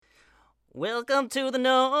Welcome to the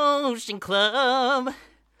Notion Club,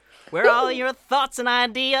 where all your thoughts and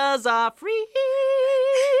ideas are free.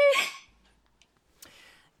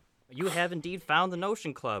 You have indeed found the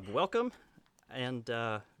Notion Club. Welcome. And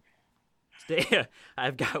today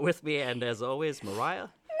I've got with me, and as always, Mariah.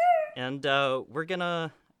 And we're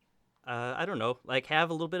gonna, I don't know, have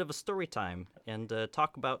a little bit of a story time and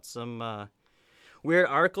talk about some weird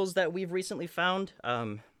articles that we've recently found.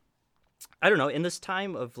 I don't know, in this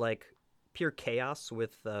time of pure chaos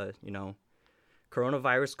with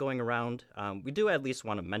coronavirus going around, we do at least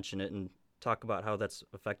want to mention it and talk about how that's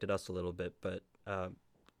affected us a little bit. But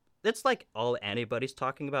it's all anybody's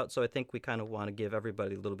talking about, so I think we kind of want to give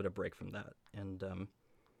everybody a little bit of break from that and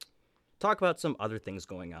talk about some other things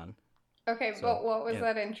going on. Okay, so, but what was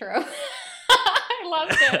that intro? I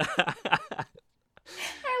loved it. I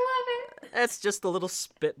love it. That's just a little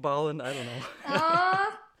spitballing. I don't know.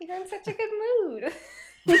 Aw, you're in such a good mood.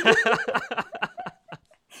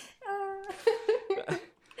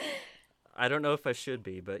 I don't know if I should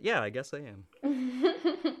be, but yeah, I guess I am.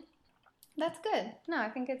 That's good. No, I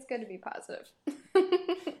think it's good to be positive.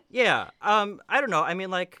 Yeah, I don't know. I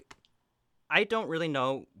mean, I don't really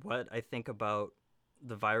know what I think about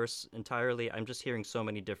the virus entirely. I'm just hearing so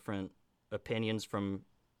many different opinions from,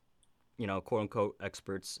 quote unquote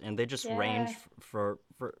experts, and they just range for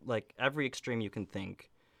every extreme you can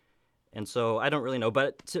think. And so I don't really know,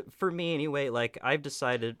 but for me anyway, I've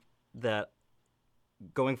decided that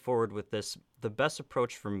going forward with this, the best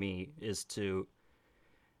approach for me is to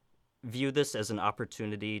view this as an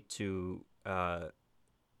opportunity to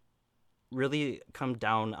really come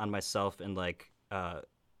down on myself and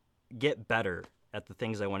get better at the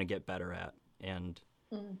things I want to get better at. And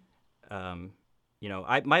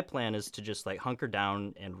my plan is to just hunker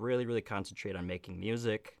down and really, really concentrate on making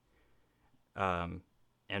music,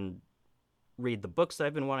 and read the books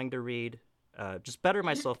I've been wanting to read, just better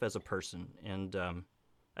myself as a person. And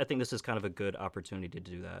I think this is kind of a good opportunity to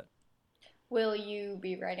do that. Will you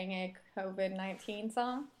be writing a COVID-19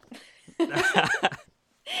 song?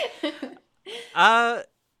 I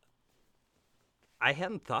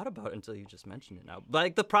hadn't thought about it until you just mentioned it now.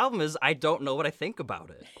 But the problem is I don't know what I think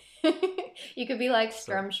about it. You could be like,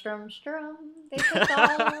 strum, strum, strum. They took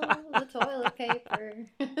all the toilet paper.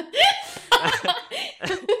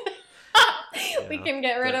 We can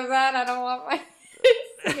get rid of that. I don't want my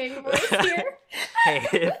singing voice here.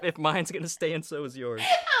 Hey, if mine's going to stay in, so is yours.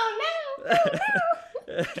 Oh,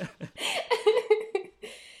 no.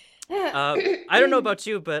 I don't know about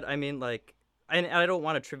you, but I mean, I don't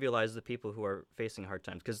want to trivialize the people who are facing hard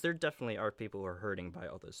times, because there definitely are people who are hurting by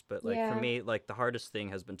all this. But for me, the hardest thing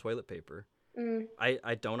has been toilet paper.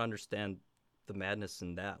 I don't understand the madness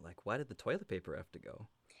in that. Why did the toilet paper have to go?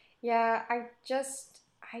 Yeah, I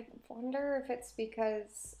wonder if it's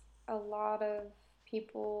because a lot of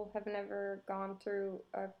people have never gone through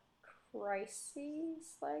a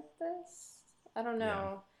crisis like this. I don't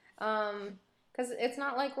know. Because it's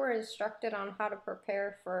not like we're instructed on how to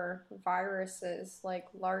prepare for viruses,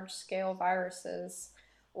 large-scale viruses,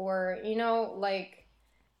 or,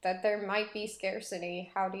 that there might be scarcity.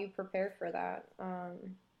 How do you prepare for that?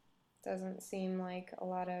 Doesn't seem like a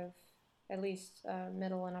lot of, at least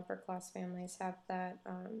middle and upper-class families have that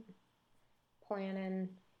plan in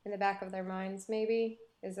the back of their minds, maybe?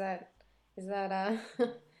 Is that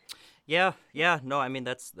Yeah, no, I mean,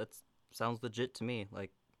 that sounds legit to me.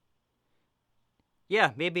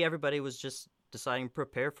 Yeah, maybe everybody was just deciding to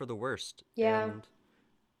prepare for the worst. Yeah. And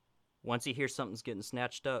once you hear something's getting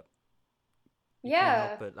snatched up, you yeah. can't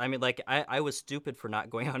help it. I mean, I was stupid for not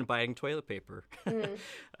going out and buying toilet paper.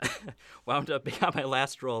 Wound up being on my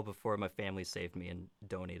last roll before my family saved me and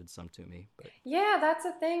donated some to me. But. Yeah, that's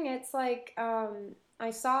the thing. It's I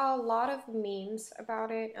saw a lot of memes about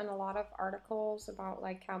it and a lot of articles about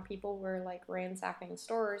how people were ransacking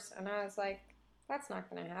stores, and I was like, that's not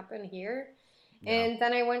going to happen here. No. And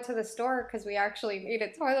then I went to the store because we actually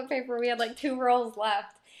needed toilet paper. We had 2 rolls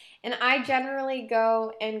left. And I generally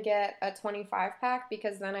go and get a 25-pack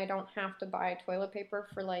because then I don't have to buy toilet paper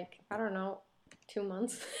for I don't know, 2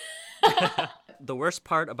 months. The worst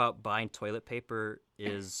part about buying toilet paper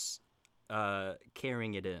is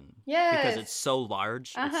carrying it in. Yes. Because it's so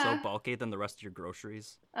large, it's so bulky than the rest of your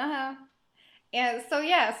groceries. And so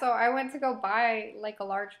I went to go buy a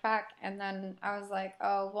large pack, and then I was like,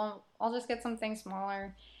 oh, well, I'll just get something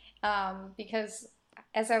smaller, because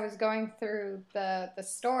as I was going through the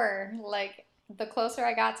store, the closer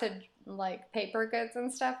I got to paper goods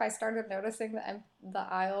and stuff, I started noticing that the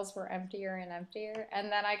aisles were emptier and emptier,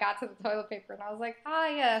 and then I got to the toilet paper and I was like,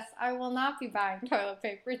 yes, I will not be buying toilet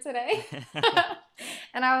paper today.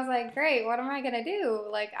 And I was like, great, what am I gonna do?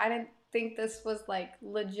 think this was like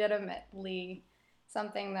legitimately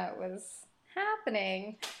something that was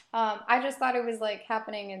happening. I just thought it was like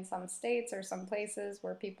happening in some states or some places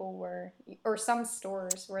where people were, or some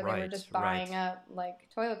stores where they were Right, just right. buying up like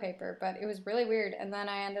toilet paper. But it was really weird. And then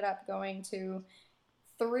I ended up going to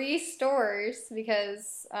three stores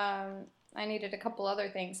because I needed a couple other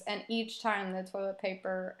things. And each time the toilet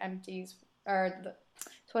paper empties, or the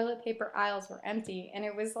toilet paper aisles were empty. And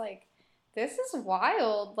it was like, this is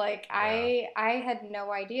wild. Like Yeah. I had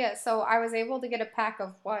no idea. So I was able to get a pack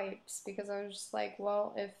of wipes because I was just like,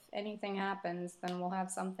 well, if anything happens, then we'll have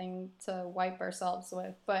something to wipe ourselves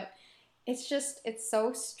with. But it's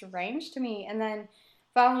so strange to me. And then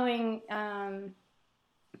following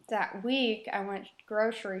that week, I went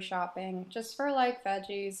grocery shopping just for like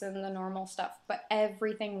veggies and the normal stuff, but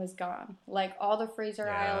everything was gone. Like all the freezer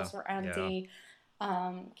Yeah. aisles were Yeah. empty.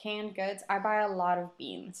 Canned goods. I buy a lot of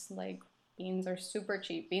beans. Like beans are super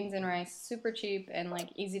cheap. Beans and rice, super cheap and like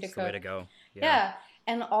easy to It's the way cook. to go. Yeah. Yeah,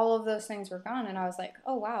 and all of those things were gone, and I was like,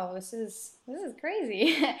 "Oh wow, this is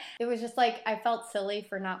crazy." It was just like I felt silly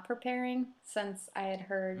for not preparing since I had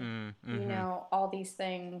heard, Mm-hmm. all these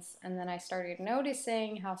things, and then I started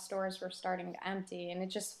noticing how stores were starting to empty, and it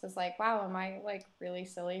just was like, "Wow, am I like really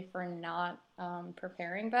silly for not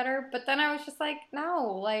preparing better?" But then I was just like,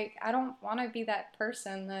 "No, like I don't want to be that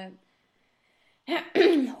person that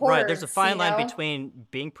Right. There's a hoards, fine line between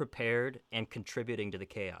being prepared and contributing to the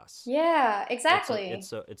chaos. Yeah, It's a exactly.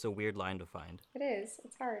 it's a it's a weird line to find. It is.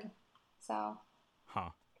 It's hard. So, Huh.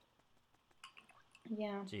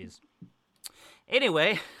 yeah. Jeez.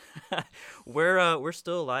 Anyway, we're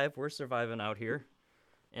still alive. We're surviving out here,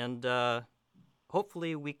 and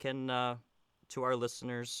hopefully we can to our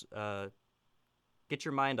listeners get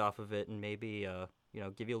your mind off of it and maybe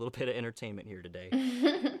give you a little bit of entertainment here today.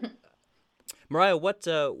 Mariah, what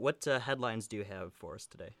headlines do you have for us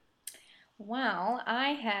today? Well, I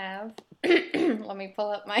have, let me pull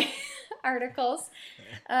up my articles.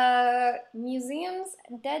 Museums'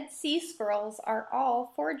 Dead Sea Scrolls are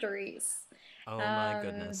all forgeries. Oh my Um,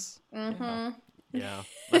 goodness. Yeah. mm-hmm. Yeah.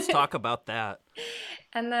 Let's talk about that.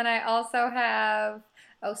 And then I also have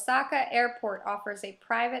Osaka Airport offers a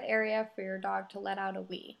private area for your dog to let out a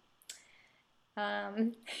wee.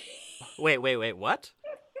 Um, Wait, what?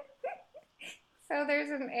 So there's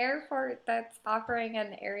an airport that's offering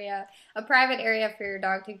a private area for your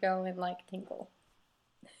dog to go and like tinkle.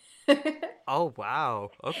 Oh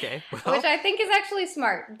wow. Okay. Which Well, I think is actually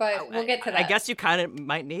smart, but we'll I, get to I that. guess you kind of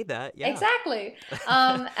might need that. Yeah. Exactly.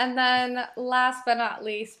 And then last but not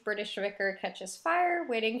least, British vicar catches fire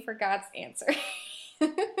waiting for God's answer.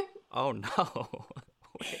 Oh no.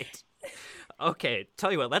 Wait. Okay,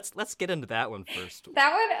 tell you what, let's get into that one first.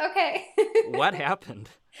 That one? Okay. What happened?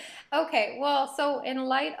 Okay, well, so in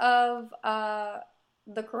light of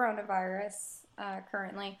the coronavirus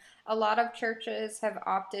currently, a lot of churches have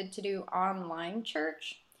opted to do online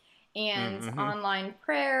church and Mm-hmm. online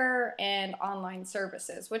prayer and online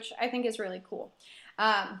services, which I think is really cool.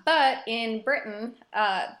 But in Britain,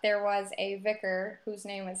 there was a vicar whose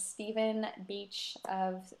name was Stephen Beach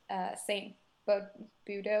of St.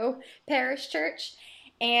 Budo Parish Church,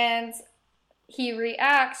 and he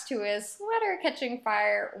reacts to his sweater catching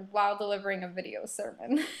fire while delivering a video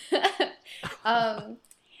sermon. um,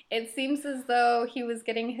 it seems as though he was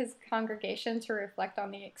getting his congregation to reflect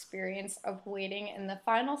on the experience of waiting in the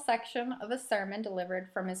final section of a sermon delivered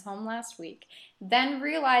from his home last week. Then,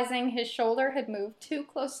 realizing his shoulder had moved too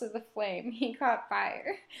close to the flame, he caught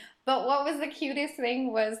fire. But what was the cutest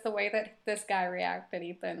thing was the way that this guy reacted,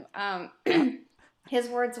 Ethan. His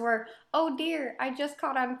words were, "Oh dear, I just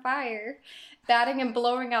caught on fire," batting and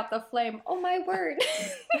blowing out the flame. Oh my word.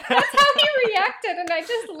 That's how he reacted, and I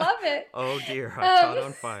just love it. Oh dear, I caught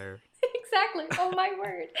on fire. Exactly. Oh my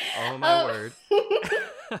word. Oh my word.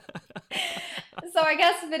 So I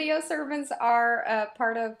guess video sermons are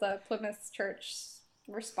part of the Plymouth Church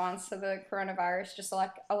response to the coronavirus, just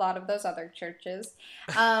like a lot of those other churches.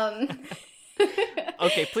 Um,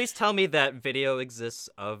 Okay, please tell me that video exists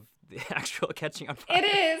of the actual catching on fire. It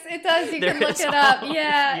is. It does. You There can look is. it up. Oh,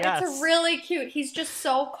 Yeah, yes. it's really cute. He's just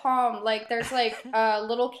so calm. Like there's like a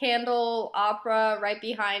little candle opera right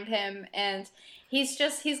behind him, and he's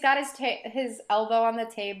got his elbow on the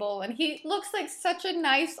table, and he looks like such a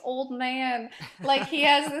nice old man. Like he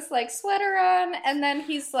has this like sweater on, and then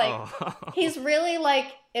Oh. he's really like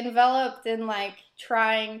enveloped in like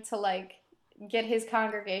trying to like get his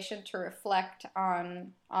congregation to reflect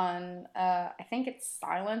on I think it's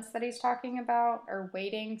silence that he's talking about or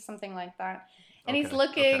waiting, something like that. and he's Okay.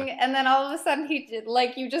 Okay. looking, and then all of a sudden he did,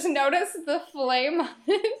 like, you just notice the flame on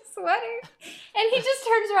his sweater, and he just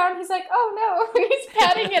turns around and he's like, oh no, and he's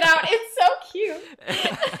patting it out. It's so cute.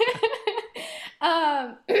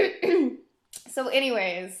 So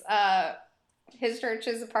anyways, his church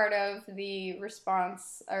is a part of the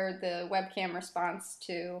response, or the webcam response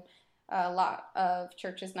to a lot of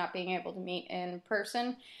churches not being able to meet in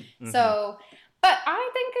person. Mm-hmm. So, but I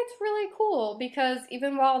think it's really cool because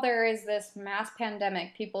even while there is this mass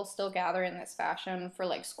pandemic, people still gather in this fashion for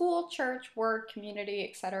like school, church, work, community,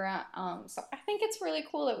 etc. So I think it's really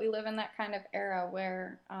cool that we live in that kind of era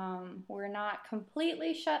where we're not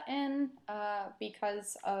completely shut in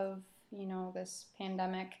because of, you know, this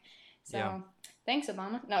pandemic. So Yeah. thanks,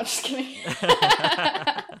 Obama. No, just kidding.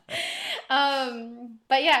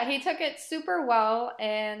 But yeah, he took it super well,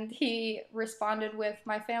 and he responded with,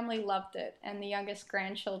 "My family loved it, and the youngest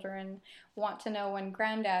grandchildren want to know when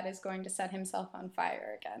Granddad is going to set himself on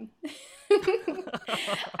fire again."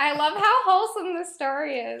 I love how wholesome this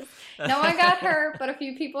story is. No one got hurt, but a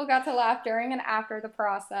few people got to laugh during and after the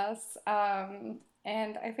process.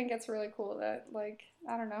 And I think it's really cool that, like,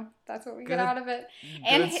 I don't know, that's what we get out of it.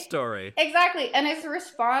 Good story. Exactly. And his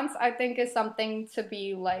response, I think, is something to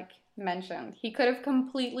be, like, mentioned. He could have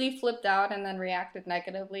completely flipped out and then reacted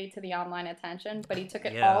negatively to the online attention, but he took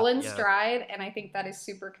it all in stride, and I think that is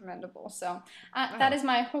super commendable. So that is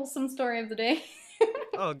my wholesome story of the day.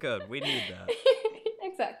 Oh, good. We need that.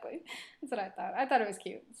 Exactly. That's what I thought. I thought it was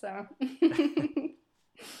cute, so...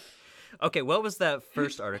 Okay, what was that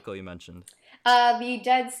first article you mentioned? The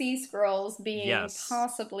Dead Sea Scrolls being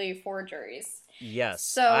possibly forgeries. Yes.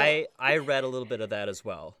 So I read a little bit of that as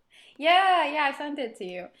well. Yeah, I sent it to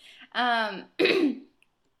you.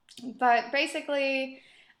 But basically,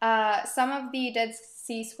 some of the Dead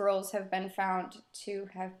Sea Scrolls have been found to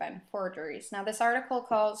have been forgeries. Now, this article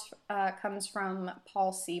comes from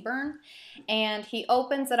Paul Seaburn, and he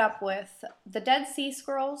opens it up with, "The Dead Sea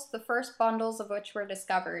Scrolls, the first bundles of which were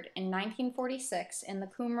discovered in 1946 in the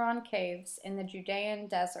Qumran caves in the Judean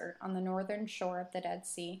desert on the northern shore of the Dead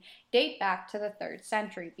Sea, date back to the 3rd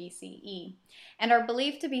century BCE, and are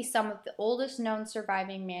believed to be some of the oldest known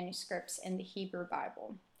surviving manuscripts in the Hebrew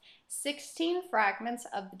Bible. 16 fragments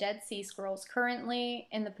of the Dead Sea Scrolls currently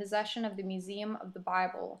in the possession of the Museum of the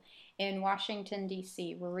Bible in Washington,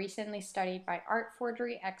 D.C. were recently studied by art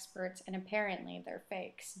forgery experts, and apparently they're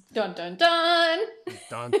fakes." Dun dun dun!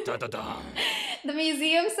 Dun dun dun dun. The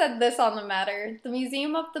museum said this on the matter: "The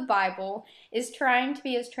Museum of the Bible is trying to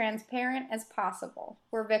be as transparent as possible.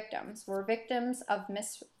 We're victims. We're victims of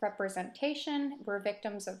misrepresentation. We're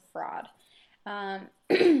victims of fraud."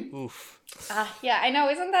 Oof. Yeah, I know.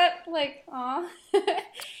 Isn't that like, aw?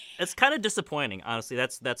 It's kind of disappointing, honestly.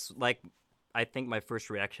 That's like, I think my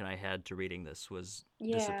first reaction I had to reading this was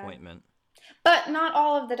disappointment. But not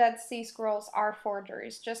all of the Dead Sea Scrolls are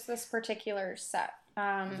forgeries, just this particular set.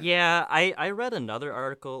 Yeah, I read another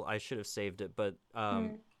article. I should have saved it, but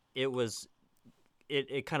it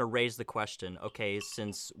kind of raised the question, okay,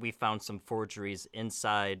 since we found some forgeries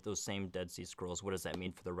inside those same Dead Sea Scrolls, what does that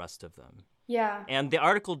mean for the rest of them? Yeah. And the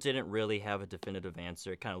article didn't really have a definitive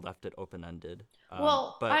answer. It kind of left it open-ended.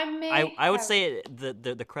 Well, but I would say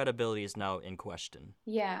the credibility is now in question.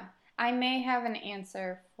 Yeah. I may have an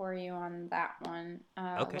answer for you on that one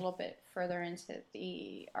a little bit further into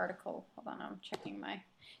the article. Hold on, I'm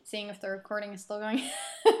seeing if the recording is still going.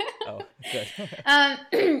 Oh, good.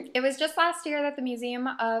 It was just last year that the Museum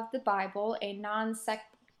of the Bible, a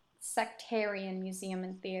non-sectarian museum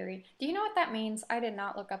in theory. Do you know what that means? I did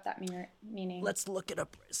not look up that meaning. Let's look it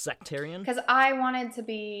up. Sectarian? Because I wanted to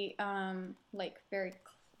be very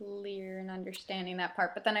clear in understanding that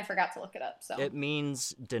part, but then I forgot to look it up. So it means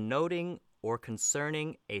denoting or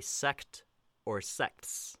concerning a sect or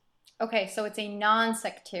sects. Okay, so it's a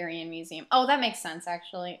non-sectarian museum. Oh, that makes sense,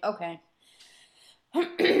 actually. Okay.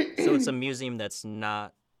 So it's a museum that's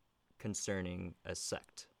not concerning a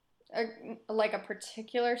sect. Like a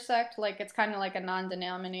particular sect? Like it's kind of like a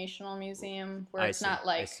non-denominational museum where it's not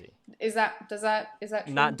like... I see. Is that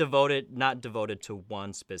true? Not devoted to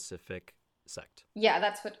one specific sect. Yeah,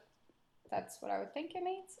 that's what I would think it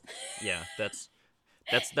means. Yeah, that's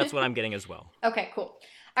what I'm getting as well. Okay, cool.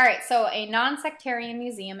 All right, so a non-sectarian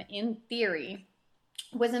museum, in theory,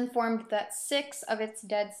 was informed that 6 of its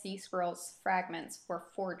Dead Sea Scrolls fragments were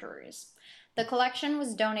forgeries. The collection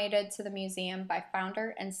was donated to the museum by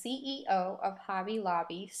founder and CEO of Hobby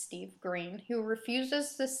Lobby, Steve Green, who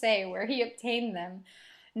refuses to say where he obtained them,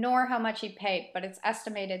 nor how much he paid, but it's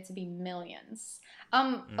estimated to be millions.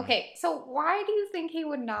 Okay, so why do you think he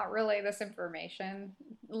would not relay this information?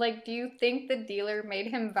 like, do you think the dealer made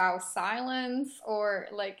him vow silence or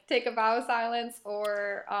like take a vow of silence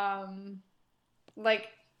or like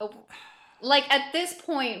like at this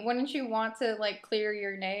point, wouldn't you want to like clear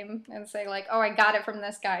your name and say like, "Oh, I got it from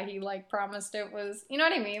this guy. He like promised it was," you know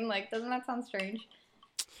what I mean? Like, doesn't that sound strange?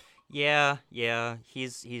 Yeah.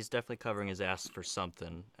 He's definitely covering his ass for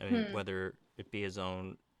something. I mean, Hmm. whether it be his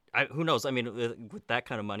own, who knows? I mean, with that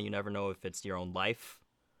kind of money, you never know if it's your own life.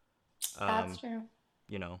 That's Um, true.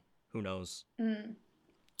 you know, who knows? Hmm.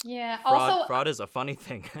 Yeah. Fraud, Also, fraud is a funny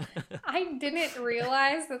thing. I didn't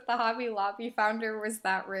realize that the Hobby Lobby founder was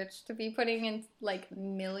that rich to be putting in like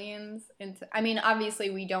millions into. I mean, obviously,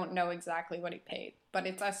 we don't know exactly what he paid, but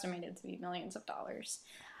it's estimated to be millions of dollars.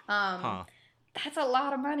 Um, Huh? that's a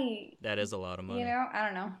lot of money. That is a lot of You money. know, I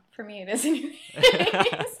don't know. For me, it is anyways.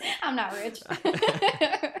 I'm not rich.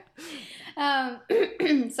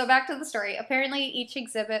 So back to the story. Apparently, each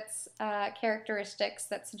exhibits characteristics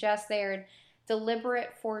that suggest they are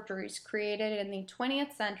deliberate forgeries created in the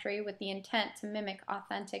 20th century with the intent to mimic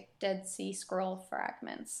authentic Dead Sea Scroll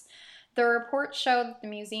fragments. The report showed that the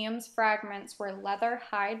museum's fragments were leather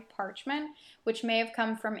hide parchment, which may have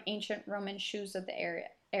come from ancient Roman shoes of the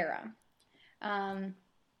era. Um,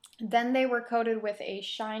 then they were coated with a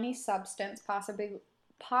shiny substance,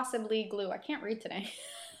 possibly glue. I can't read today.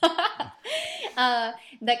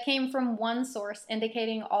 That came from one source,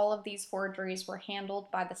 indicating all of these forgeries were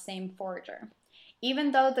handled by the same forger,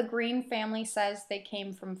 even though the Green family says they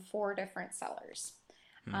came from 4 different sellers.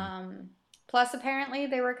 Hmm. Um, Plus, apparently,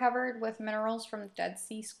 they were covered with minerals from Dead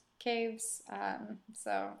Sea caves.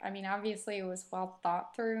 So, I mean, obviously, it was well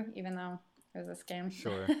thought through, even though it was a scam.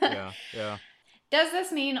 Sure. Yeah. Does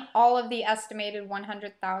this mean all of the estimated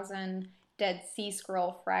 100,000 Dead Sea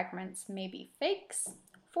Scroll fragments may be fakes?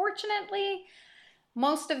 Fortunately,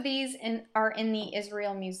 most of these are in the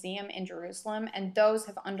Israel Museum in Jerusalem, and those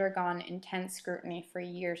have undergone intense scrutiny for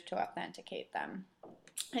years to authenticate them.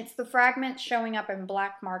 It's the fragments showing up in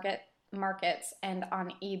markets and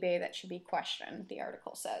on eBay that should be questioned, the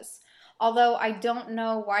article says. Although I don't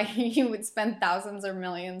know why you would spend thousands or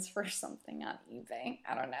millions for something on eBay.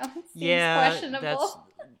 I don't know. It seems Yeah, that's questionable.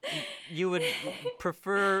 you would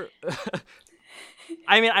prefer.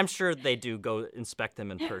 I mean, I'm sure they do go inspect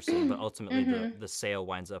them in person, but ultimately Mm-hmm. the sale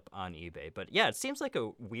winds up on eBay. But yeah, it seems like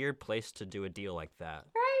a weird place to do a deal like that.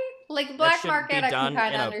 Right? Like That black should be market, I can done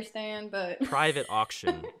kind in of a understand, but private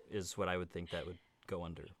auction, is what I would think that would go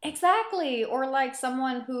under. But exactly. Or like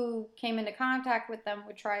someone who came into contact with them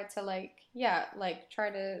would try to like, yeah, like try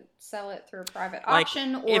to sell it through a private like,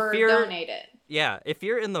 auction if or you're donate it. if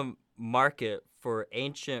you're in the market for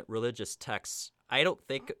ancient religious texts, I don't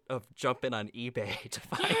think of jumping on eBay to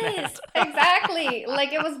find Yes, that. exactly.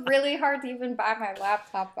 Like it was really hard to even buy my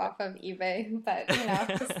laptop off of eBay, but you know,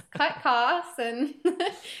 just cut costs and Yeah,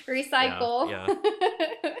 recycle. yeah.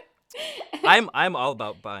 I'm all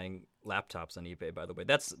about buying laptops on eBay, by the way.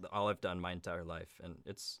 That's all I've done my entire life, and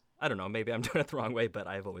it's, I don't know, maybe I'm doing it the wrong way, but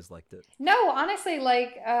I've always liked it. No, honestly,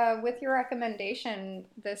 like with your recommendation,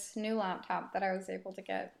 this new laptop that I was able to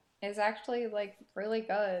get is actually like really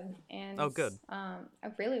good, Oh, and good. I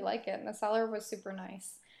really like it. And the seller was super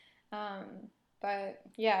nice. Um, but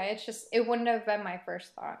yeah, it's just it wouldn't have been my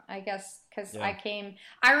first thought, I guess, because Yeah.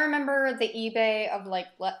 I remember the eBay of like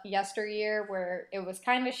yesteryear where it was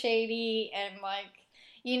kind of shady and like.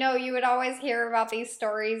 You know, you would always hear about these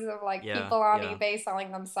stories of like Yeah, people on yeah. eBay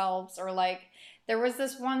selling themselves or like there was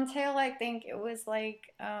this one tale, I think it was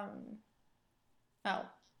like, oh,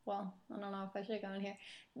 well, I don't know if I should go in here.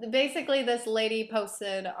 Basically, this lady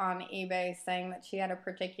posted on eBay saying that she had a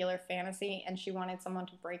particular fantasy and she wanted someone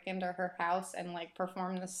to break into her house and like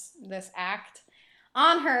perform this act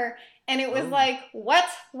on her. And it was Oh. like, what?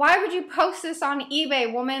 Why would you post this on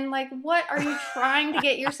eBay, woman? Like, what are you trying to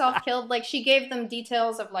get yourself killed? Like, she gave them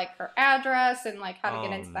details of like her address and like how to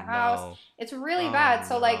get Oh into the house. no. It's really Oh bad.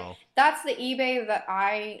 So like no. that's the eBay that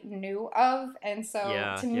I knew of. And so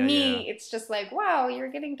Yeah, to yeah. me, it's just like, wow,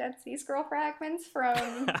 you're getting Dead Sea Scroll fragments from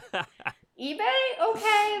eBay?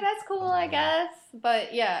 Okay, that's cool, Oh I man. guess.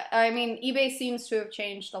 But yeah, I mean, eBay seems to have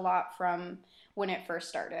changed a lot from when it first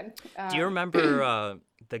started. Do you remember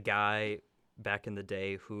the guy back in the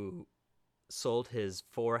day who sold his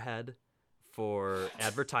forehead for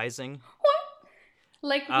advertising? What?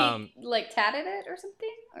 Like he Um, like tatted it or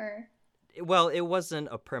something? Or well, it wasn't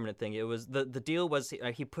a permanent thing. It was the deal was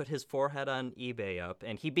he put his forehead on eBay up,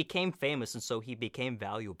 and he became famous, and so he became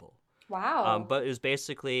valuable. wow. But it was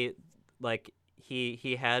basically like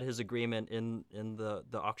he had his agreement in the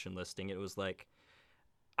auction listing. It was like,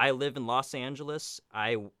 I live in Los Angeles.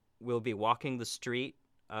 I will be walking the street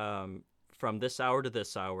from this hour to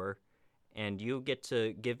this hour, and you get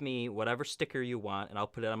to give me whatever sticker you want, and I'll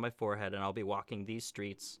put it on my forehead, and I'll be walking these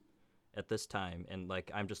streets at this time, and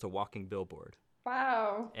like I'm just a walking billboard.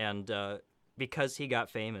 Wow. And because he got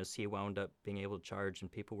famous, he wound up being able to charge,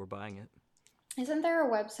 and people were buying it. Isn't there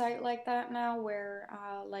a website like that now where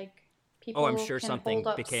like Oh, I'm people sure can something hold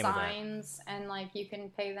up became of that. signs and like you can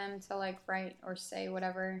pay them to like write or say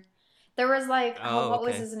whatever? There was like, oh, Oh, what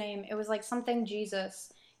was okay. his name? It was like something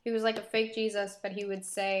Jesus. He was like a fake Jesus, but he would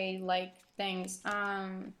say like things.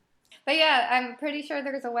 But yeah, I'm pretty sure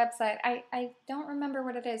there's a website. I don't remember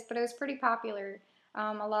what it is, but it was pretty popular.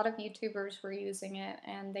 A lot of YouTubers were using it,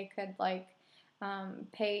 and they could like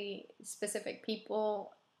pay specific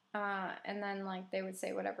people, and then like they would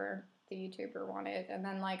say whatever the YouTuber wanted, and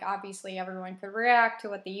then like obviously everyone could react to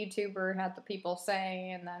what the YouTuber had the people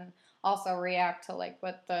say, and then also react to like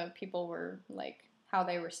what the people were like how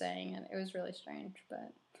they were saying, and it was really strange,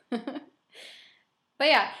 but but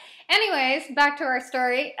yeah. Anyways, back to our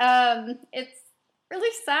story. It's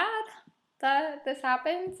really sad that this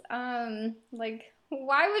happens. Like,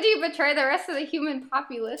 why would you betray the rest of the human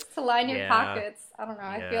populace to line your Yeah, pockets? I don't know.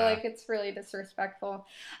 I feel yeah. like it's really disrespectful.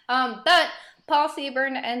 But Paul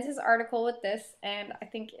Seaburn ends his article with this, and I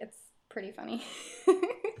think it's pretty funny.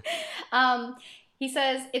 um, he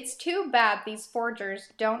says, "It's too bad these forgers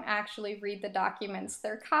don't actually read the documents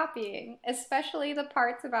they're copying, especially the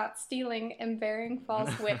parts about stealing and bearing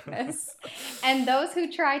false witness. And those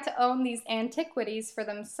who try to own these antiquities for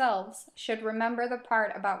themselves should remember the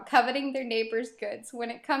part about coveting their neighbor's goods.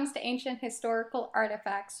 When it comes to ancient historical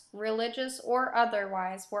artifacts, religious or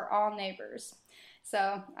otherwise, we're all neighbors."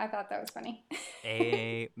 So I thought that was funny.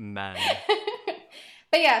 Amen.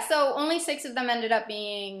 But yeah, so only 6 of them ended up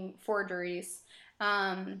being forgeries.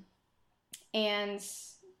 Um, and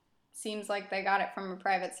seems like they got it from a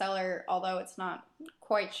private seller, although it's not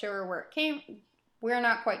quite sure where it came. We're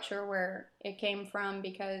not quite sure where it came from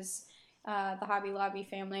because the Hobby Lobby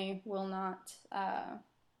family will not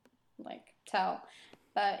like tell.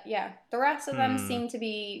 But yeah, the rest of them Hmm. seem to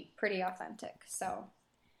be pretty authentic. So,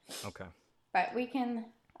 Okay. but we can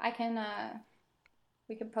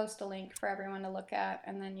post a link for everyone to look at,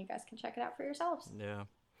 and then you guys can check it out for yourselves. Yeah.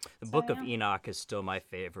 The So Book of yeah. Enoch is still my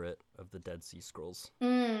favorite of the Dead Sea Scrolls.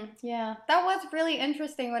 Yeah, that was really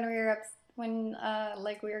interesting when we were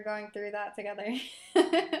like we were going through that together.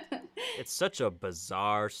 It's such a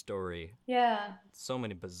bizarre story. Yeah. So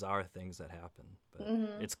many bizarre things that happen. But Hmm.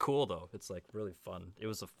 it's cool though. It's like really fun. It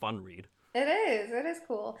was a fun read. It is. It is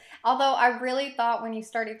cool. Although I really thought when you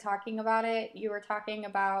started talking about it, you were talking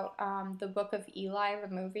about the Book of Eli, the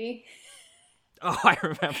movie. Oh, I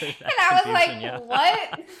remember And that I was confusion, yeah.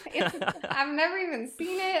 like, what? I've never even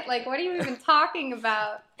seen it. Like, what are you even talking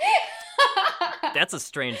about? That's a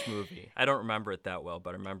strange movie. I don't remember it that well,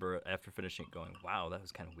 but I remember after finishing it going, wow, that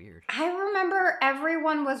was kind of weird. I remember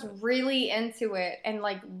everyone was really into it and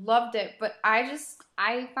like loved it, but I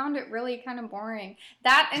found it really kind of boring.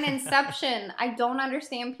 That and Inception, I don't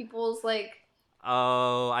understand people's like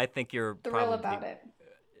Oh, I think you're thrill probably about it.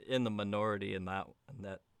 in the minority in that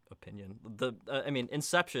opinion. I mean,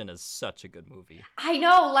 Inception is such a good movie. I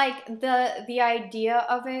know, like the idea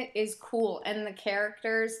of it is cool, and the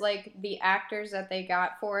characters, like the actors that they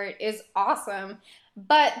got for it, is awesome.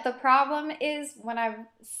 But the problem is when I've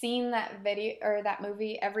seen that video or that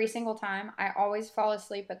movie every single time, I always fall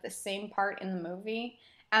asleep at the same part in the movie.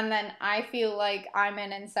 And then I feel like I'm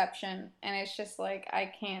in Inception, and it's just like,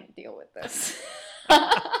 I can't deal with this.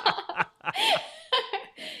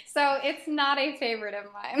 So it's not a favorite of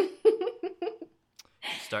mine.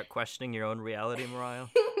 Start questioning your own reality, Mariah.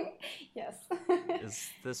 Yes. Is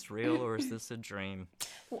this real or is this a dream?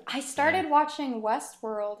 I Yeah. started watching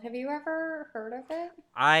Westworld. Have you ever heard of it?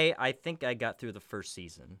 I think I got through the first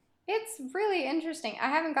season. It's really interesting. I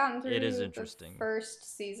haven't gotten It is through the interesting.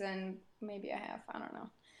 first season. Maybe I have. I don't know.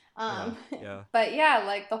 Yeah, yeah. But yeah,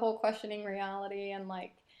 like the whole questioning reality and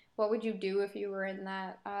like what would you do if you were in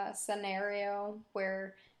that scenario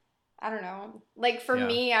where I don't know. Like for Yeah,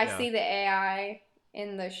 me, I yeah. see the AI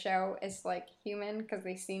in the show as like human because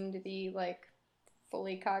they seem to be like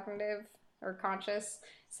fully cognitive or conscious.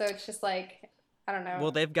 So it's just like I don't know.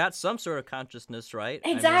 Well, they've got some sort of consciousness, right? I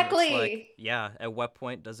mean, it's like, Exactly. yeah, at what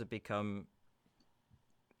point does it become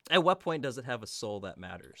at what point does it have a soul that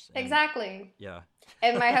matters? And Exactly. yeah.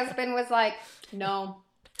 And my husband was like, "No,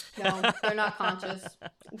 no, they're not conscious.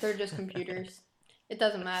 They're just computers. It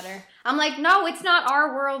doesn't matter." I'm like, "No, it's not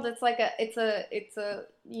our world. It's like it's a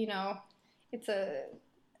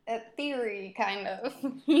theory kind of,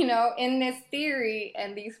 in this theory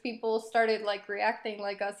and these people started like reacting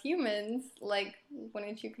like us humans, like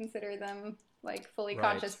wouldn't you consider them like fully Right,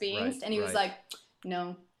 conscious beings?" right, And he was right. like,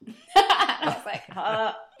 No. I was like,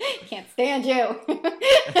 can't stand you.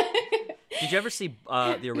 Did you ever see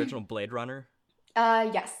the original Blade Runner?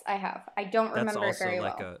 Yes, I have. I don't remember it very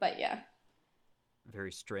like well, but yeah.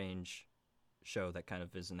 Very strange show that kind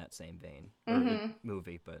of is in that same vein, or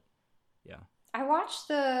movie, but yeah. I watched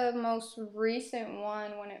the most recent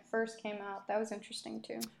one when it first came out. That was interesting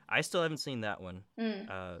too. I still haven't seen that one.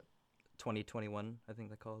 2021, I think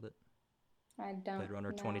they called it. I don't Blade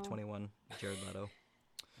Runner know. 2021, Jared Leto.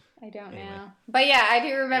 I don't know. But yeah, I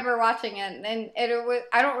do remember watching it. And it was,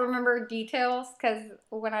 I don't remember details because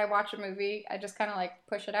when I watch a movie, I just kind of like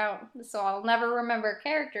push it out. So I'll never remember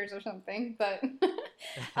characters or something. But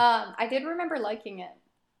I did remember liking it.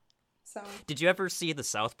 So. Did you ever see the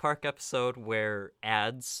South Park episode where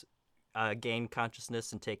ads gain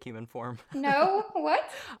consciousness and take human form? No? What?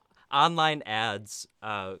 Online ads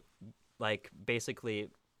like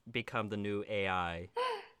basically become the new AI.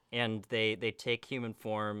 And they take human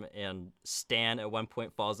form, and Stan at one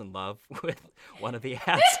point falls in love with one of the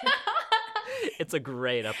ads. It's a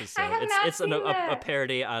great episode. It's a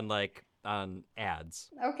parody on ads.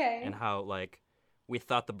 Okay. And how we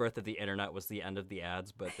thought the birth of the internet was the end of the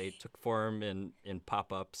ads, but they took form in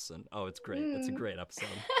pop-ups, and it's great. It's a great episode.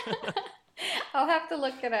 I'll have to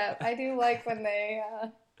look it up. I do like when they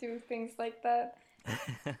do things like that.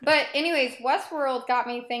 But anyways, Westworld got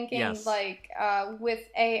me thinking, yes. With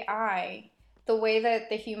AI, the way that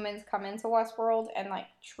the humans come into Westworld and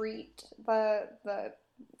treat the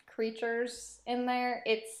creatures in there,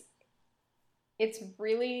 it's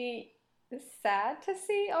really sad to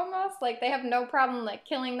see almost. They have no problem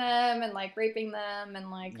killing them and raping them and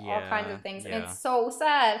all kinds of things. Yeah. And it's so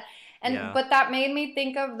sad. And but that made me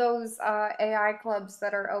think of those AI clubs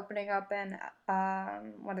that are opening up in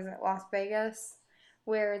Las Vegas,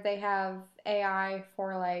 where they have AI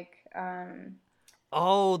for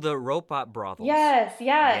the robot brothels. Yes,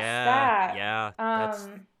 yeah, that. Yeah.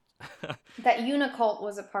 That Unicult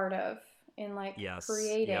was a part of in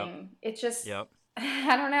creating. Yep. It just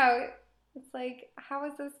I don't know. It's how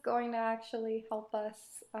is this going to actually help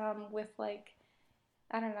us with I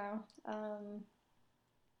don't know.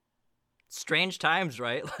 Strange times,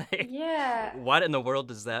 right? Yeah. What in the world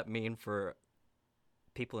does that mean for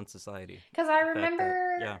people in society? Because I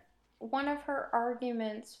remember one of her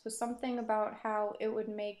arguments was something about how it would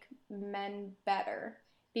make men better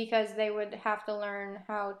because they would have to learn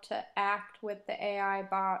how to act with the AI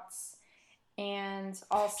bots, and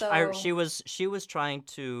also she was trying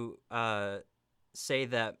to say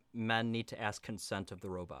that men need to ask consent of the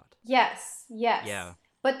robot. Yes. Yeah.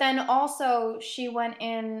 But then also she went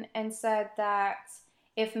in and said that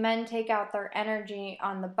if men take out their energy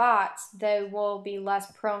on the bots, they will be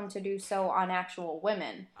less prone to do so on actual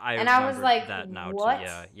women. I was like, that now what?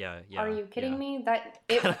 Too. Yeah. Are you kidding me?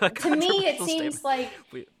 To me, it seems like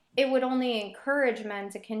it would only encourage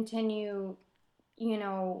men to continue,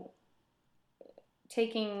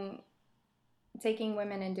 taking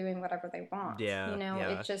women and doing whatever they want.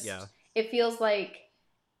 Yeah. It just, it feels like,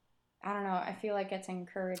 I don't know, I feel like it's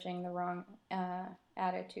encouraging the wrong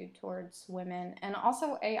attitude towards women. And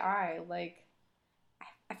also AI, I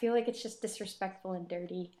feel like it's just disrespectful and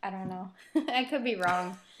dirty. I don't know. I could be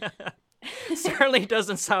wrong. Certainly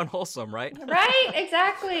doesn't sound wholesome, right? Right,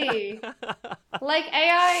 exactly.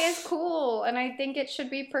 AI is cool, and I think it should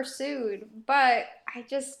be pursued. But I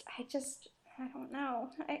don't know.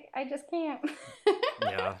 I just can't.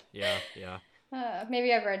 Yeah.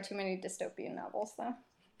 Maybe I've read too many dystopian novels, though.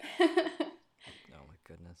 Oh my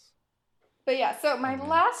goodness. But yeah, so my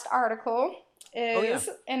last article is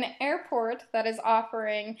an airport that is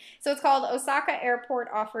offering, so it's called Osaka Airport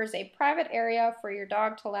offers a private area for your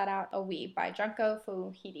dog to let out a wee by Junko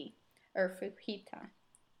Fujita.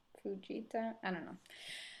 Fujita? I don't know.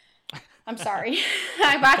 I'm sorry.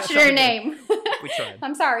 I botched your name. We tried.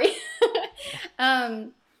 I'm sorry.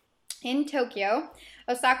 In Tokyo,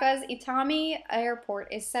 Osaka's Itami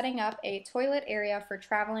Airport is setting up a toilet area for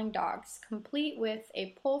traveling dogs, complete with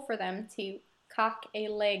a pole for them to cock a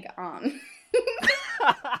leg on.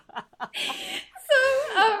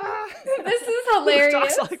 This is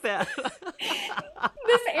hilarious. Talks like that.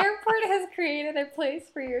 This airport has created a place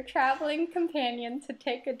for your traveling companion to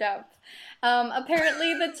take a dump.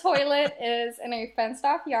 Apparently, the toilet is in a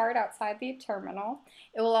fenced-off yard outside the terminal.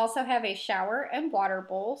 It will also have a shower and water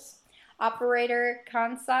bowls. Operator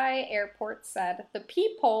Kansai Airport said, the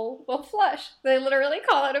peephole will flush. They literally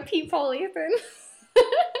call it a peephole, Ethan.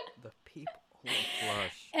 The peephole will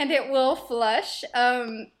flush. And it will flush.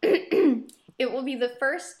 It will be the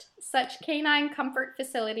first such canine comfort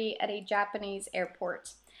facility at a Japanese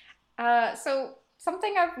airport. So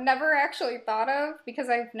something I've never actually thought of because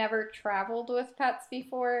I've never traveled with pets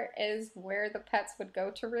before is where the pets would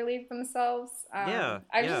go to relieve themselves. Yeah,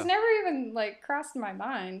 I've just yeah, never even like crossed my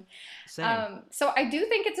mind. same. So I do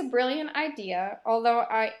think it's a brilliant idea, although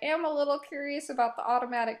I am a little curious about the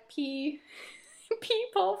automatic pee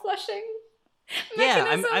pole flushing Yeah,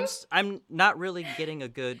 mechanism. I'm not really getting a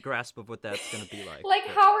good grasp of what that's gonna be like, Like,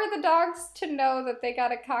 but how are the dogs to know that they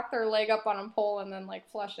gotta cock their leg up on a pole and then like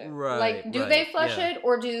flush it? right, Like, do they right, flush yeah. it,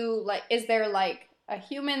 or do like is there like a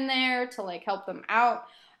human there to like help them out?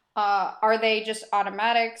 Are they just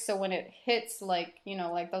automatic? So when it hits, like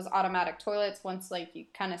like those automatic toilets, once like you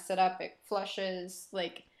kind of sit up, it flushes.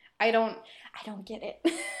 Like, I don't get it.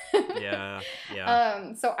 Yeah,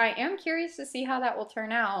 yeah. So I am curious to see how that will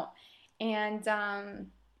turn out, and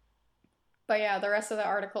but yeah, the rest of the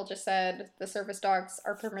article just said the service dogs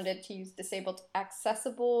are permitted to use disabled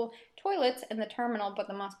accessible toilets in the terminal, but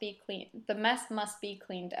the mess must be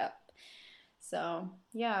cleaned up. So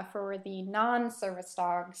yeah, for the non-service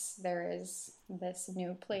dogs, there is this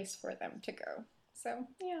new place for them to go. So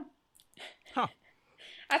yeah, Huh.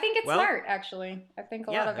 I think it's Well, smart actually. I think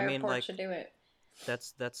a lot yeah, of I mean, airports like, should do it.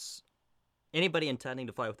 that's anybody intending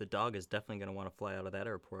to fly with a dog is definitely gonna want to fly out of that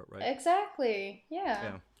airport, right? Exactly. Yeah.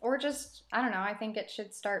 Yeah. Or just I don't know. I think it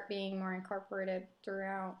should start being more incorporated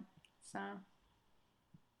throughout. So,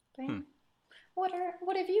 but yeah. Hmm.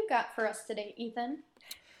 What have you got for us today, Ethan?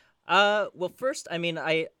 Well, first, I mean,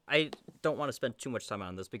 I don't want to spend too much time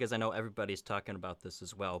on this because I know everybody's talking about this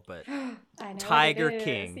as well, but I know what it Tiger is.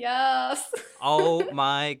 King. Yes. Oh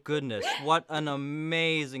my goodness, what an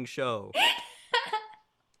amazing show.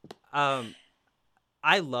 Um,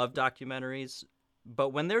 I love documentaries, but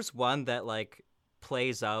when there's one that like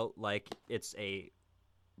plays out like it's a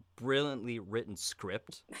brilliantly written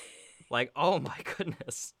script, like oh my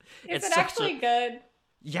goodness, Is it's it such a actually good?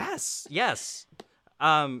 yes, yes.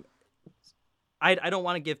 Um, I don't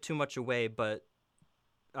want to give too much away, but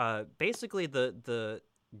basically the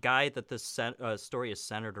guy that this story is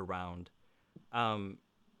centered around, um,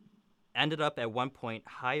 ended up at one point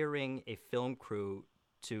hiring a film crew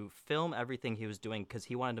to film everything he was doing because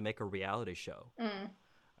he wanted to make a reality show.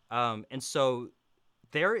 Mm. And so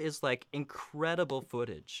there is like incredible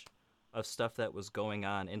footage of stuff that was going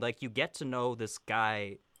on, and like you get to know this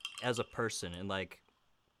guy as a person, and like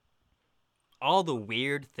all the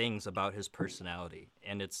weird things about his personality,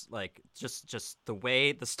 and it's like just the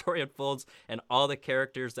way the story unfolds and all the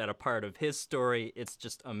characters that are part of his story. It's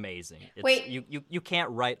just amazing. It's Wait, you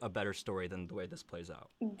can't write a better story than the way this plays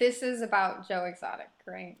out. this is about Joe Exotic,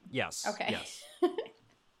 right? Yes, Okay. yes.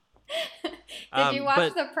 Did you watch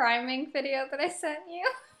But the priming video that I sent you?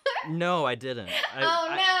 no, I didn't.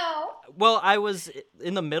 Oh Well, I was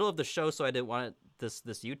in the middle of the show, so I didn't want this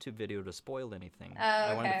YouTube video to spoil anything. no.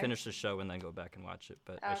 I Oh, wanted to okay. finish the show and then go back and watch it,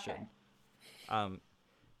 but I should. Okay. Um,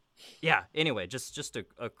 yeah. Anyway, just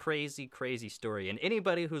a crazy, crazy story, and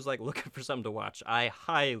anybody who's like looking for something to watch, I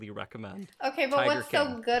highly recommend. Okay, but Tiger what's King.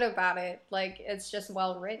 so good about it? Like, it's just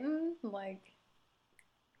well written? Like,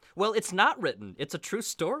 Well, it's not written. It's a true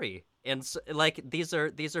story. And so, like these are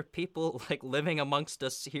people like living amongst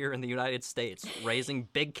us here in the United States, raising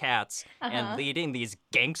big cats and leading these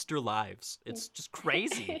gangster lives. It's just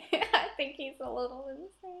crazy. I think he's a little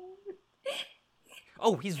insane.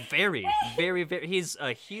 Oh, he's very, very, very. He's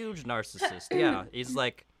a huge narcissist. Yeah, he's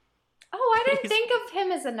like. Oh, I didn't he's- think of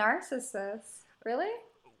him as a narcissist. Really?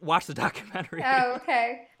 Watch the documentary. Oh,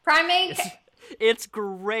 okay. Primate, It's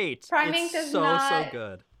great. Primate it's does so not-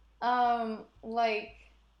 good. like,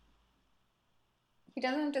 he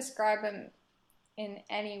doesn't describe him in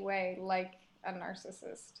any way like a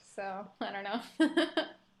narcissist. So, I don't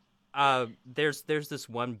know. There's this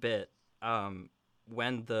one bit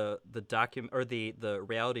when the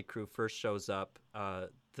reality crew first shows up.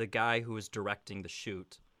 The guy who was directing the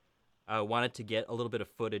shoot wanted to get a little bit of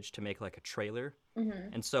footage to make like a trailer,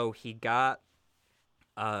 and so he got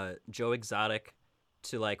Joe Exotic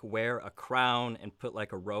to like wear a crown and put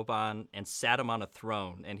like a robe on and sat him on a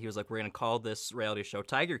throne, and he was like, "We're gonna call this reality show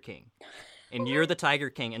Tiger King, and you're the Tiger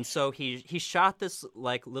King." And so he shot this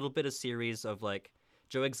like little bit of series of like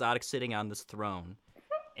Joe Exotic sitting on this throne,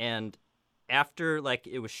 and after like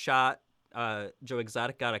it was shot, Joe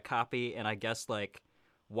Exotic got a copy, and I guess like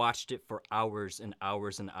watched it for hours and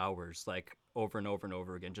hours and hours, like over and over and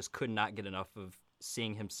over again. Just could not get enough of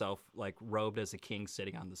seeing himself like robed as a king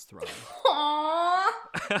sitting on this throne. Aww.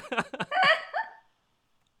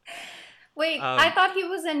 Wait, I thought he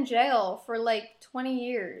was in jail for like 20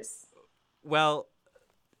 years. Well,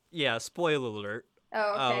 yeah, spoiler alert.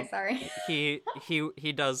 Oh, okay, sorry. He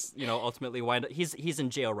does, ultimately wind up he's in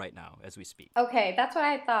jail right now as we speak. Okay, that's what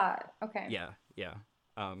I thought. Okay. Yeah. Yeah.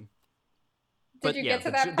 Um, Did but you yeah, get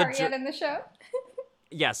to that part yet in the show?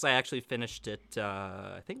 Yes, I actually finished it.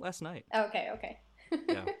 I think last night. Okay.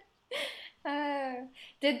 Yeah. uh,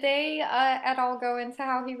 did they at all go into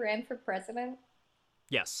how he ran for president?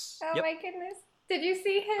 Yes. Oh Yep. my goodness. Did you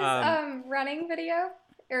see his running video?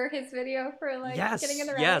 Or his video for like getting in Yes.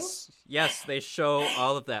 the running? Yes. They show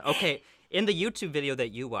all of that. Okay. In the YouTube video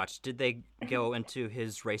that you watched, did they go into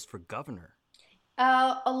his race for governor?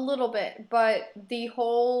 A little bit, but the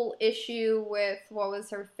whole issue with what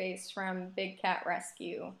was her face from Big Cat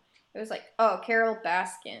Rescue, it was like, oh, Carol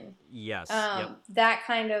Baskin. Yes. Yep. That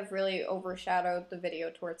kind of really overshadowed the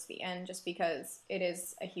video towards the end, just because it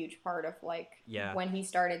is a huge part of like when he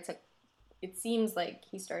started to. It seems like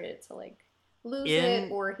he started to like lose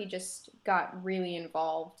it, or he just got really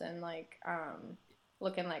involved and like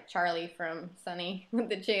looking like Charlie from Sunny with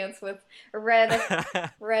the Chance with a red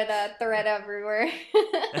thread everywhere,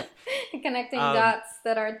 connecting dots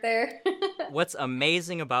that aren't there. What's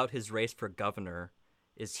amazing about his race for governor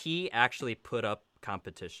is he actually put up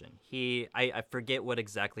competition. I forget what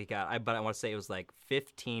exactly he got, but I want to say it was like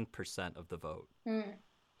 15% of the vote.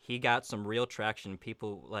 He got some real traction.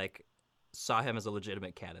 People like saw him as a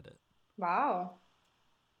legitimate candidate. Wow.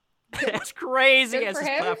 As crazy as his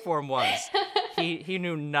platform was. He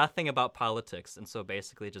knew nothing about politics, and so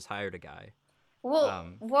basically just hired a guy.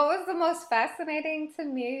 Well, what was the most fascinating to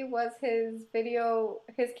me was his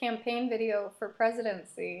campaign video for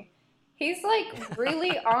presidency. He's like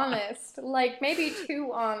really honest, like maybe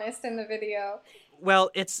too honest in the video. Well,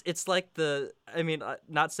 it's like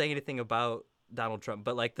not saying anything about Donald Trump,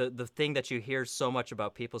 but like the thing that you hear so much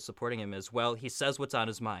about people supporting him is, well, he says what's on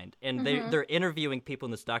his mind, and they're interviewing people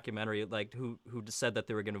in this documentary like who said that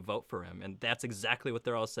they were going to vote for him, and that's exactly what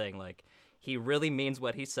they're all saying. Like, he really means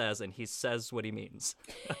what he says, and he says what he means.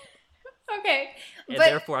 Okay, and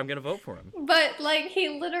therefore I'm going to vote for him. But like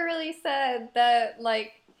he literally said that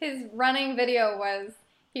like his running video was,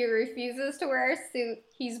 he refuses to wear a suit.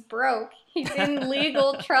 He's broke. He's in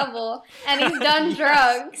legal trouble. And he's done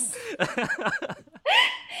drugs.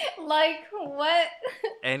 Like, what?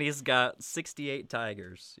 And he's got 68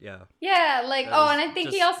 tigers. Yeah. Yeah, like, and I think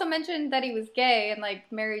he also mentioned that he was gay and, like,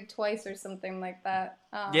 married twice or something like that.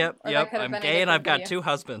 Yep. I'm gay and I've got 2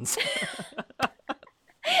 husbands.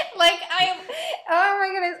 Like, oh my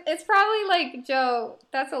goodness, it's probably like, Joe,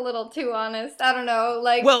 that's a little too honest. I don't know.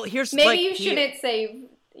 Like, well, here's maybe like, you shouldn't say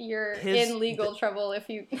you're in legal trouble if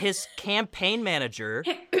you. His campaign manager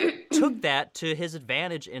took that to his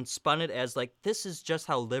advantage and spun it as like, this is just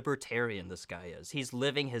how libertarian this guy is. He's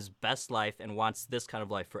living his best life and wants this kind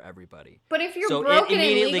of life for everybody. But if you're broken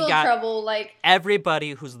in legal trouble, like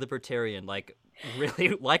everybody who's libertarian, like,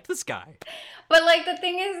 really liked this guy. But like the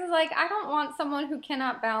thing is like, I don't want someone who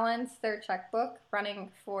cannot balance their checkbook running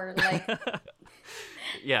for like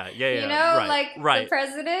yeah you know, the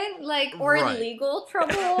president, like, or in legal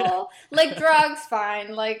trouble. Like, drugs,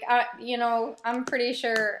 fine, like, I'm pretty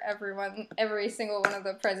sure every single one of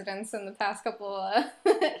the presidents in the past couple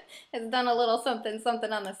has done a little something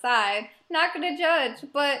on the side. Not gonna judge,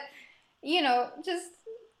 but just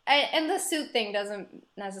and the suit thing doesn't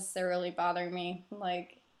necessarily bother me.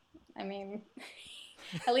 Like, I mean,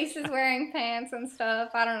 at least he's wearing pants and stuff.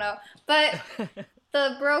 I don't know. But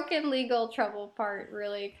the broken legal trouble part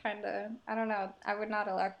really kind of, I don't know. I would not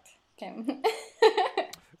elect him.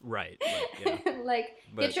 Right. Yeah. Like,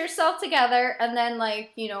 get yourself together and then,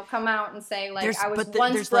 like, come out and say, like, I was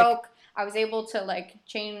once broke. I was able to, like,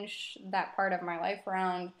 change that part of my life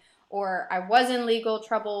around. Or I was in legal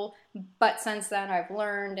trouble, but since then I've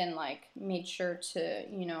learned and, like, made sure to,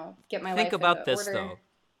 get my life in order.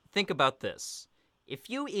 Think about this. If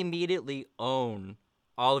you immediately own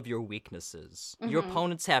all of your weaknesses, your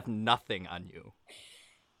opponents have nothing on you.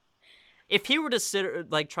 If he were to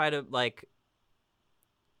try to, like,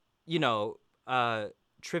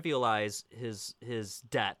 trivialize his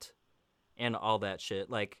debt and all that shit,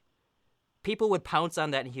 like, people would pounce on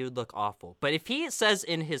that and he would look awful. But if he says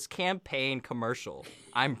in his campaign commercial,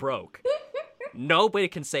 I'm broke, nobody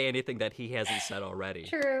can say anything that he hasn't said already.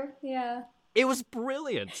 True, yeah. It was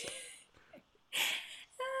brilliant.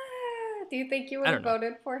 Do you think you would have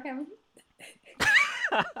voted for him?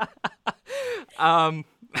 I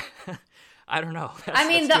don't know.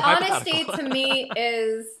 The honesty to me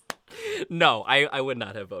is... No, I would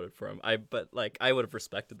not have voted for him. But I would have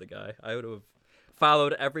respected the guy. I would have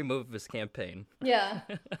followed every move of his campaign. Yeah.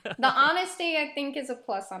 The honesty, I think, is a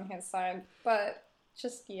plus on his side. But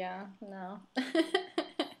just, no.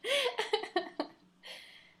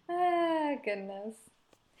 Goodness.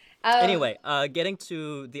 Anyway, getting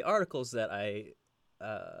to the articles that I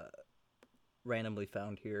randomly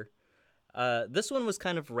found here. This one was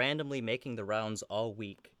kind of randomly making the rounds all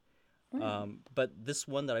week. Mm. But this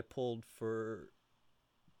one that I pulled for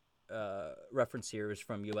reference here is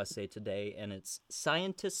from USA Today, and it's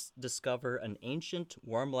scientists discover an ancient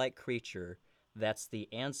worm-like creature that's the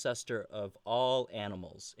ancestor of all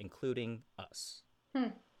animals, including us.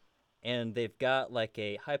 Hmm. And they've got like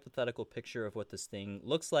a hypothetical picture of what this thing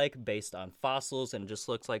looks like based on fossils, and it just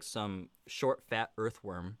looks like some short, fat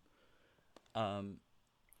earthworm.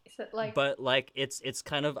 Is it like But like it's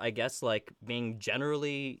kind of, I guess, like being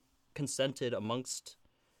generally consented amongst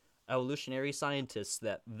evolutionary scientists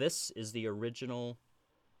that this is the original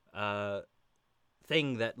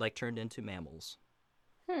thing that like turned into mammals.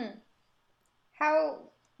 how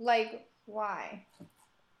like why?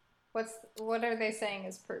 What are they saying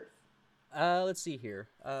is proof? Let's see here.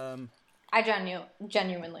 I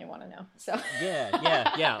genuinely want to know. So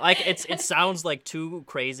Yeah. Like it sounds like too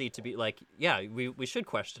crazy to be like, yeah, we should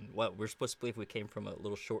question what we're supposed to believe we came from a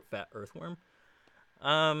little short fat earthworm.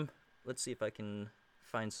 Let's see if I can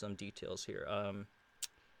find some details here.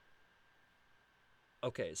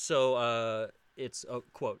 Okay, so it's a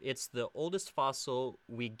quote. It's the oldest fossil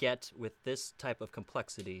we get with this type of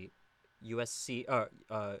complexity. UCR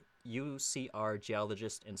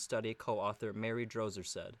geologist and study co-author Mary Drozer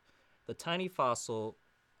said, the tiny fossil,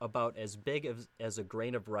 about as big as a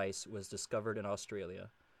grain of rice, was discovered in Australia.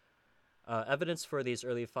 Evidence for these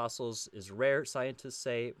early fossils is rare, scientists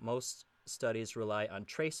say. Most studies rely on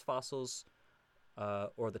trace fossils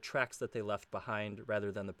or the tracks that they left behind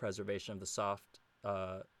rather than the preservation of the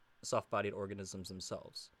soft-bodied organisms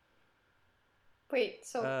themselves. wait,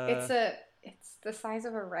 so it's the size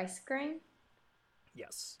of a rice grain?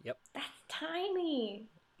 Yes. Yep. That's tiny.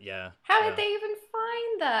 Yeah. How did they even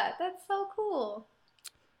find that? That's so cool.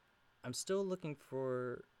 I'm still looking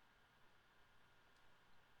for...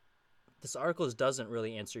 This article doesn't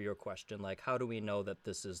really answer your question. Like, how do we know that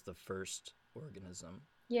this is the first organism?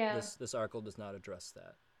 Yeah. This article does not address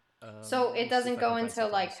that. So it doesn't go into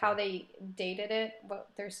like else how here. they dated it, what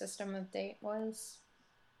their system of date was.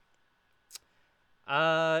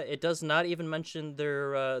 It does not even mention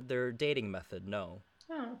their dating method. No,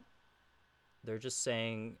 Oh. they're just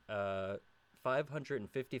saying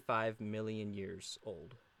 555 million years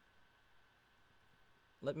old.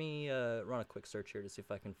 Let me run a quick search here to see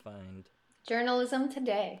if I can find Journalism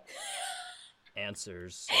today.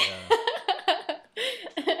 answers.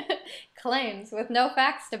 Claims with no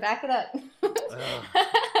facts to back it up.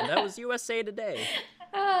 And that was USA Today.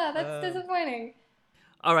 That's disappointing.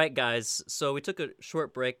 All right, guys. So we took a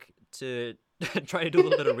short break to try to do a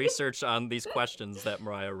little bit of research on these questions that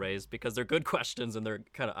Mariah raised, because they're good questions and they're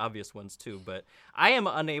kind of obvious ones too. But I am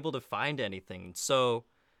unable to find anything. So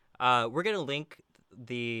we're going to link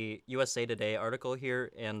the USA Today article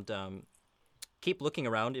here and keep looking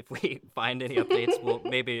around. If we find any updates, we'll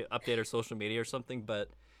maybe update our social media or something.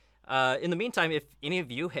 But in the meantime, if any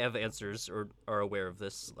of you have answers or are aware of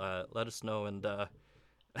this, let us know and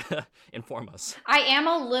inform us. I am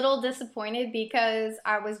a little disappointed because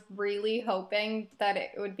I was really hoping that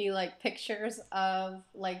it would be like pictures of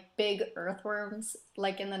like big earthworms,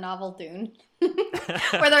 like in the novel Dune,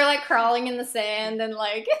 where they're like crawling in the sand and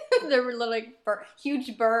like they're like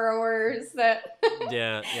huge burrowers. That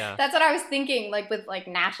Yeah. that's what I was thinking, like with like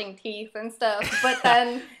gnashing teeth and stuff. But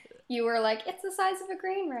then you were like, it's the size of a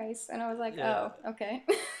grain rice, and I was like, Yeah. oh, okay.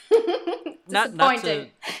 Not to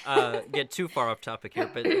get too far off topic here,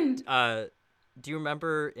 but do you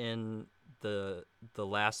remember in the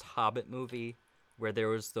last Hobbit movie where there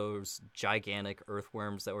was those gigantic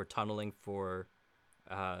earthworms that were tunneling for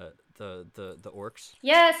the orcs?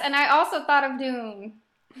 Yes, and I also thought of Dune.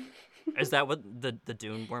 Is that what the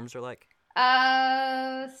dune worms are like?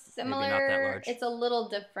 Similar. Maybe not that large. It's a little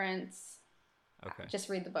different. Okay. Just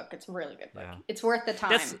read the book. It's a really good book. Yeah. It's worth the time.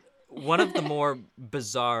 That's one of the more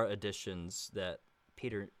bizarre additions that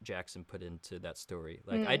Peter Jackson put into that story.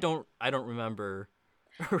 Like I don't remember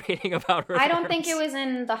reading about earthworms. I don't think it was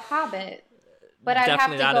in The Hobbit, but I'd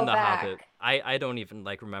Definitely have to not go in The back. Hobbit. I don't even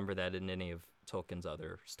like remember that in any of Tolkien's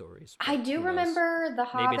other stories. I but do who knows? remember The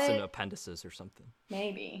Hobbit. Maybe it's in appendices or something.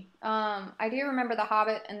 Maybe. I do remember The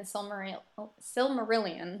Hobbit and the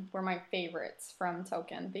Silmarillion were my favorites from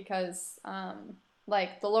Tolkien because,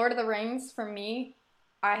 like, The Lord of the Rings, for me,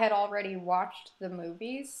 I had already watched the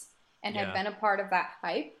movies and had Yeah. been a part of that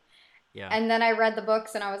hype. Yeah. And then I read the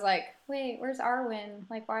books and I was like, wait, where's Arwen?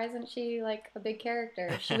 Like, why isn't she, like, a big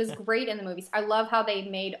character? She was great in the movies. I love how they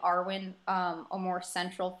made Arwen a more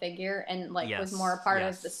central figure and, like, was Yes, more a part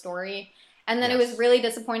yes. of the story. And then it Yes. was really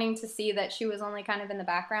disappointing to see that she was only kind of in the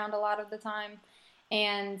background a lot of the time.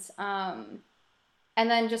 And And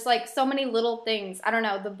then just like so many little things. I don't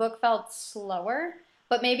know. The book felt slower,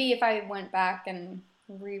 but maybe if I went back and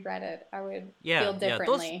reread it, I would feel Yeah.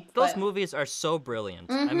 differently. Those But movies are so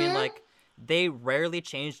brilliant. I mean, mm-hmm, like they rarely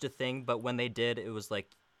changed a thing, but when they did, it was like,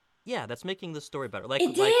 yeah, that's making the story better. it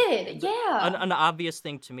Like did. Yeah. an obvious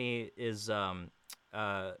thing to me is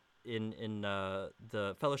uh in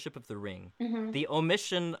the Fellowship of the Ring, Mm-hmm. the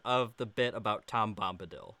omission of the bit about Tom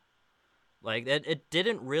Bombadil. Like it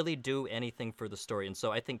didn't really do anything for the story, and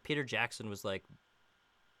so I think Peter Jackson was like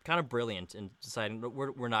kind of brilliant in deciding that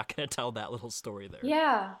we're not going to tell that little story there.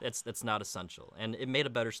 Yeah. That's not essential, and it made a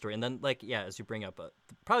better story. And then like yeah, as you bring up,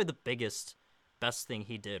 probably the best thing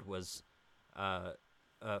he did was uh,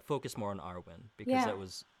 focus more on Arwen because Yeah. that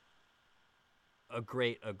was a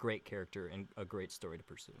great character and a great story to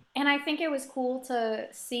pursue. And I think it was cool to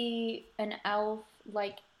see an elf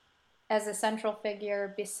like as a central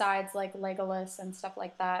figure besides like Legolas and stuff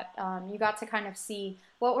like that. You got to kind of see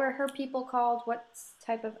what were her people called? What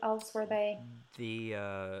type of elves were they? The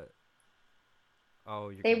oh,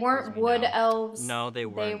 you're They gonna quiz weren't me wood now. elves. No, they They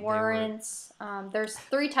weren't. They were weren't. There's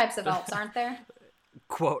three types of elves, aren't there?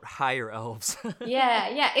 quote higher elves. Yeah,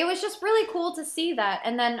 yeah. It was just really cool to see that.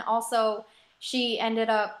 And then also, she ended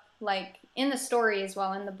up, like, in the story as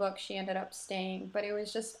well, in the book, she ended up staying. But it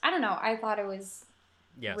was just, I don't know. I thought it was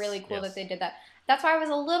really Yes, cool that they yes. did that. That's why I was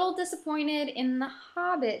a little disappointed in the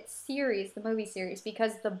Hobbit series, the movie series,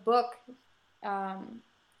 because um,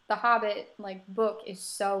 the Hobbit, like, book is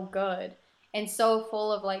so good and so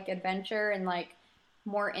full of, like, adventure and, like,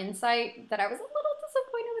 more insight that I was a little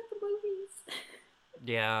disappointed with the movies.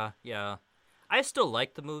 Yeah. I still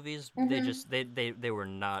like the movies. They hmm just they were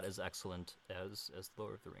not as excellent as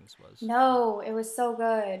Lord of the Rings was. No, it was so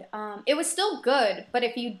good. It was still good, but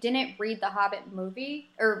if you didn't read the Hobbit movie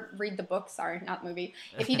or read the book, sorry, not movie.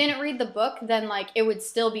 If you didn't read the book, then like it would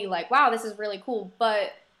still be like, wow, this is really cool.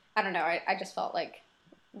 But I don't know. I just felt like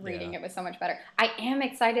reading Yeah. it was so much better. I am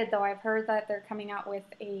excited though. I've heard that they're coming out with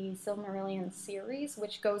a Silmarillion series,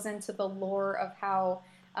 which goes into the lore of how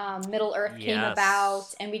Middle Earth came about,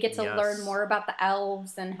 Yes. and we get to learn Yes. more about the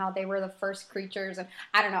elves and how they were the first creatures. And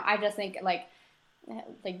I don't know. I just think like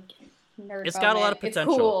nerd It's got a lot moment. of It's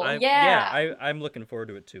potential. cool. Yeah. I'm looking forward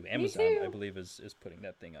to it too. Me Amazon, I too. believe, is putting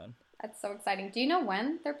that thing on. That's so exciting. Do you know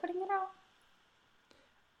when they're putting it out?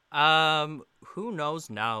 Who knows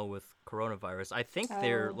now with coronavirus? I think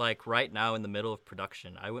they're Oh. like right now in the middle of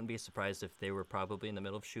production. I wouldn't be surprised if they were probably in the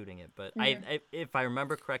middle of shooting it. But Mm, if I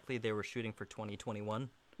remember correctly, they were shooting for 2021.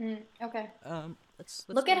 okay. Let's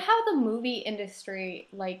Look at go. how the movie industry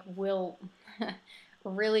like will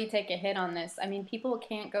really take a hit on this. I mean, people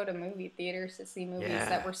can't go to movie theaters to see movies that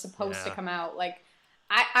Yeah, were supposed to yeah, come out. Like,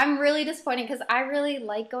 I'm really disappointed because I really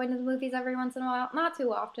like going to the movies every once in a while. Not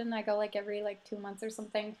too often. I go like every like 2 months or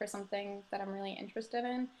something for something that I'm really interested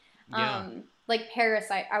in. yeah. Like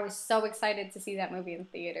Parasite, I was so excited to see that movie in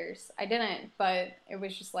theaters. I didn't, but it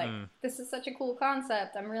was just like, Mm. this is such a cool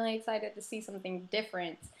concept. I'm really excited to see something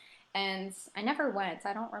different. And I never went.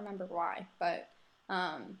 I don't remember why, but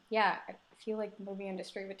yeah, I feel like the movie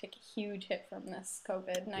industry would take a huge hit from this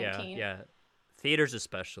COVID Yeah, 19. yeah. Theaters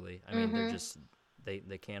especially. I mean, they're Mm-hmm. just they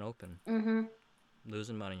can't open. Mm-hmm.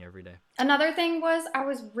 Losing money every day. Another thing was I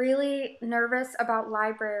was really nervous about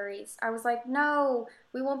libraries. I was like, no,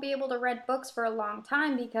 we won't be able to rent books for a long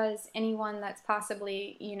time because anyone that's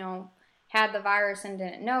possibly, had the virus and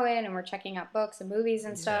didn't know it and we're checking out books and movies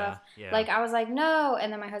and Yeah, stuff. yeah. Like I was like, no.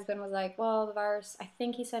 And then my husband was like, well, the virus, I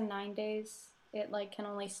think he said 9 days. It like can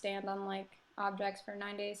only stand on like objects for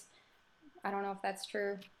 9 days. I don't know if that's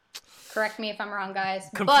true. Correct me if I'm wrong, guys.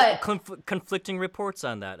 But Conflicting reports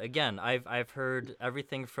on that. Again, I've heard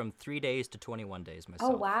everything from 3 days to 21 days oh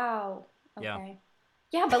myself. wow. Yeah. Okay.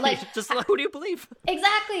 Yeah, but like Just like, who do you believe?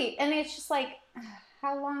 exactly. And it's just like,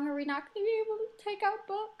 how long are we not going to be able to take out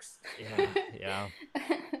books? Yeah.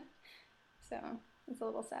 So it's a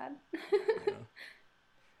little sad.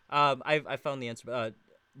 Yeah. I found the answer.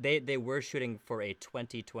 They were shooting for a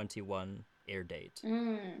 2021 air date,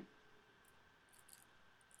 Mm,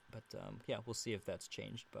 but yeah, we'll see if that's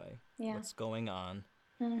changed by yeah. what's going on.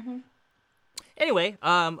 Mm-hmm. Anyway,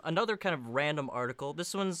 another kind of random article.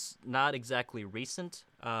 This one's not exactly recent.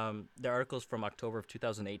 The article's from October of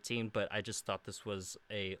 2018, but I just thought this was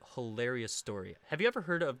a hilarious story. Have you ever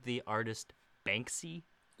heard of the artist Banksy?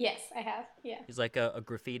 Yes, I have. Yeah. He's like a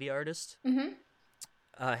graffiti artist. Mm-hmm.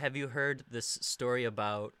 Have you heard this story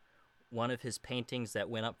about one of his paintings that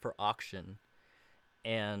went up for auction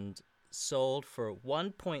and sold for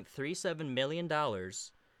 $1.37 million? And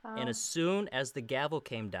Wow. as soon as the gavel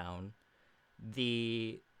came down,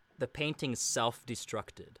 the painting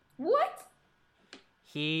self-destructed. What?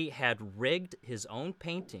 he had rigged his own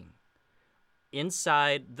painting.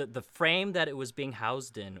 Inside the frame that it was being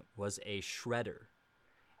housed in was a shredder.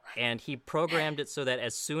 And he programmed it so that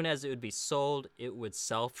as soon as it would be sold, it would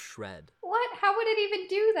self-shred. What? How would it even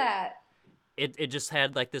do that? It just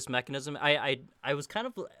had like this mechanism. I was kind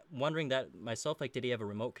of wondering that myself. Like, did he have a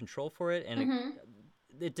remote control for it? And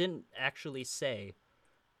it didn't actually say.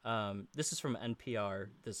 This is from NPR.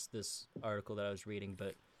 This article that I was reading,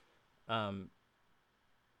 but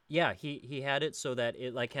yeah, he had it so that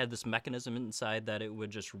it like had this mechanism inside that it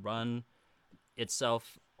would just run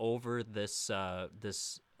itself over this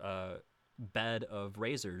bed of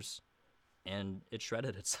razors, and it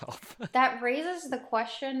shredded itself. That raises the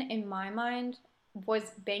question in my mind, was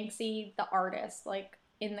Banksy the artist, like,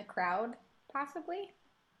 in the crowd, possibly?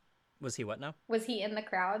 Was he what now? Was he in the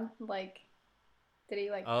crowd? Like, did he,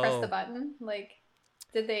 like, press the button? Like,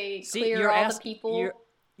 did they clear all the people?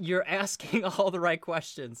 You're asking all the right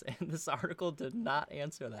questions, and this article did not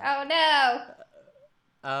answer that.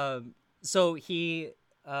 Oh, no! So he,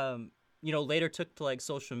 later took to, like,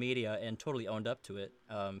 social media and totally owned up to it.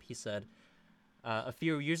 He said, a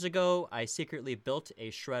few years ago, I secretly built a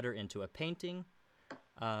shredder into a painting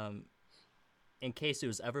in case it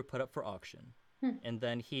was ever put up for auction. And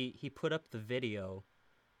then he put up the video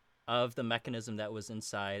of the mechanism that was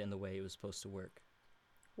inside and the way it was supposed to work.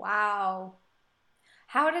 Wow.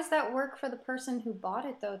 How does that work for the person who bought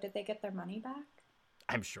it, though? Did they get their money back?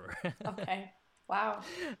 I'm sure. Okay. Wow.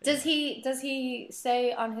 Does he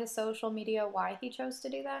say on his social media why he chose to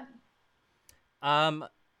do that?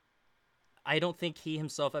 I don't think he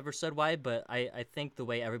himself ever said why, but I think the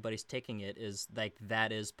way everybody's taking it is like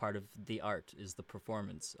that is part of the art, is the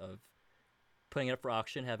performance of putting it up for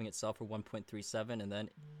auction, having it sell for 1.37, and then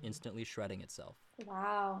instantly shredding itself.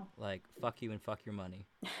 Wow. Like, fuck you and fuck your money.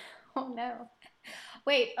 Oh, no.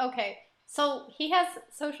 Wait, okay. So he has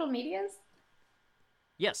social medias?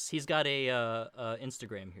 Yes, he's got a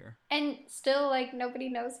Instagram here. And still, like, nobody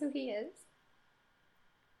knows who he is?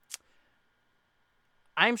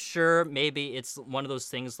 I'm sure maybe it's one of those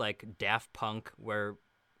things like Daft Punk where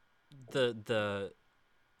the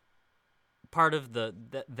part of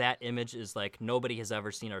that image is like nobody has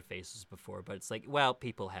ever seen our faces before, but it's like, well,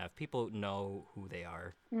 people have. People know who they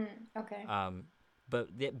are. Okay.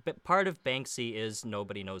 But part of Banksy is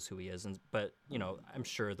nobody knows who he is, but I'm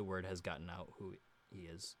sure the word has gotten out who he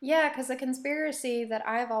is. Yeah, because the conspiracy that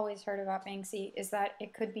I've always heard about Banksy is that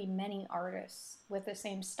it could be many artists with the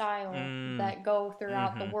same style that go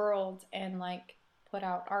throughout the world and like put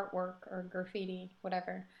out artwork or graffiti,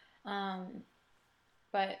 whatever.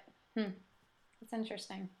 But it's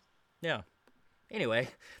interesting. Yeah. Anyway,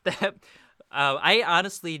 that I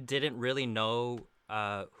honestly didn't really know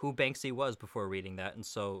who Banksy was before reading that, and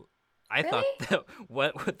so I thought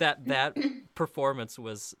that that performance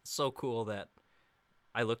was so cool that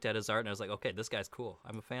I looked at his art and I was like, okay, this guy's cool.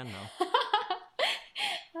 I'm a fan now.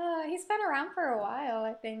 He's been around for a while,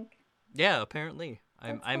 I think. Yeah, apparently.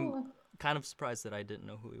 Cool. I'm kind of surprised that I didn't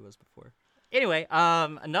know who he was before. Anyway,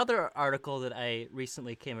 another article that I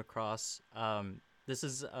recently came across. This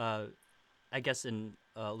is, I guess, in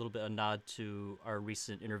a little bit a nod to our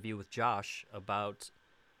recent interview with Josh about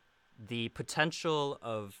the potential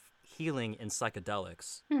of healing in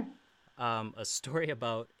psychedelics. A story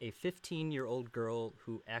about a 15-year-old girl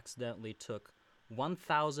who accidentally took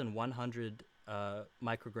 1,100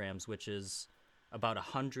 micrograms, which is about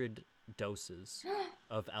 100 doses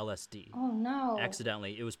of LSD. Oh, no.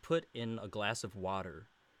 Accidentally. It was put in a glass of water,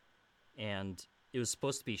 and it was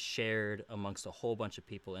supposed to be shared amongst a whole bunch of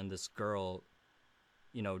people, and this girl,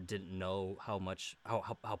 didn't know how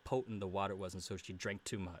potent the water was, and so she drank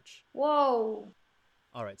too much. Whoa.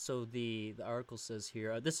 All right, so the article says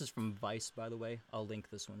here, this is from Vice, by the way. I'll link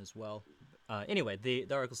this one as well. Anyway, the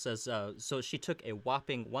article says, so she took a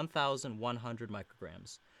whopping 1,100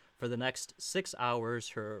 micrograms. For the next 6 hours,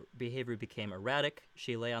 her behavior became erratic.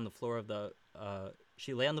 She lay on the floor in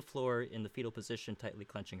the fetal position, tightly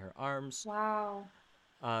clenching her arms. Wow.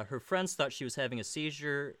 Her friends thought she was having a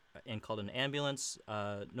seizure and called an ambulance.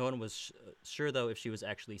 No one was sure, though, if she was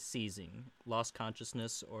actually seizing, lost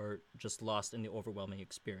consciousness, or just lost in the overwhelming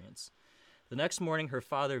experience. The next morning, her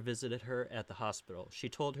father visited her at the hospital. She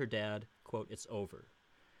told her dad, quote, "It's over."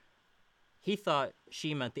 He thought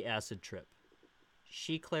she meant the acid trip.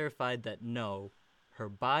 She clarified that no, her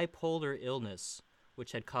bipolar illness,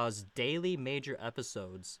 which had caused daily major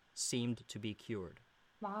episodes, seemed to be cured.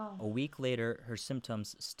 Wow. A week later, her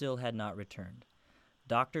symptoms still had not returned.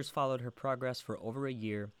 Doctors followed her progress for over a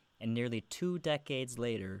year, and nearly 2 decades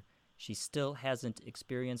later, she still hasn't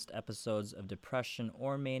experienced episodes of depression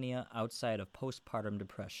or mania outside of postpartum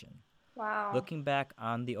depression. Wow. Looking back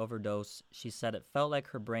on the overdose, she said it felt like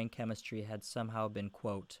her brain chemistry had somehow been,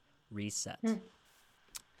 quote, reset.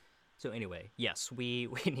 So anyway, yes, we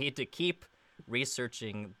need to keep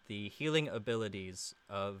researching the healing abilities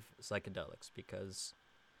of psychedelics because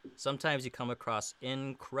sometimes you come across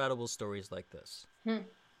incredible stories like this.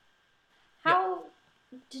 How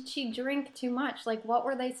did she drink too much? Like, what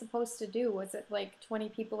were they supposed to do? Was it like 20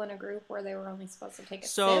 people in a group where they were only supposed to take a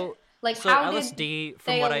sip? Like, so how LSD, did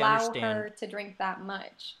from they what I allow understand, her to drink that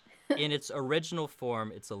much? in its original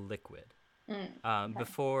form, it's a liquid. Okay.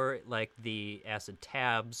 Before, like, the acid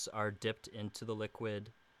tabs are dipped into the liquid,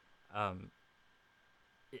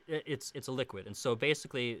 it's a liquid. And so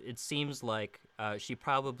basically, it seems like she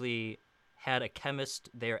probably had a chemist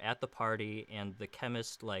there at the party, and the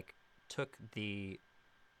chemist, like, took the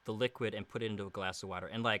liquid and put it into a glass of water.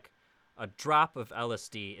 And, like, a drop of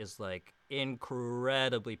LSD is, like,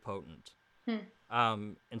 incredibly potent.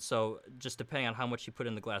 And so just depending on how much you put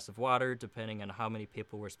in the glass of water, depending on how many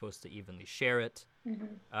people were supposed to evenly share it,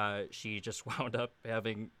 she just wound up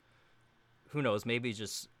having, who knows, maybe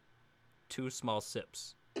just 2 small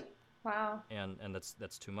sips. Wow. And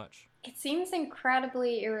that's too much. It seems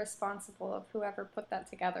incredibly irresponsible of whoever put that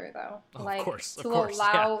together, though. Oh, like, of course, to yeah.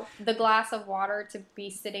 allow the glass of water to be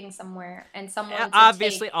sitting somewhere and someone to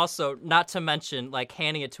Obviously, take... also, not to mention, like,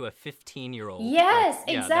 handing it to a 15-year-old. Yes, like,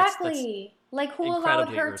 yeah, exactly. Like, who allowed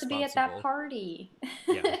incredibly her to be at that irresponsible. party?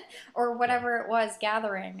 Yeah. Or whatever it was,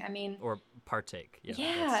 gathering. I mean... Or partake. Yeah.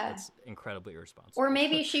 Yeah. That's incredibly irresponsible. Or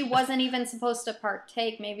maybe she wasn't even supposed to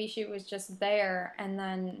partake. Maybe she was just there and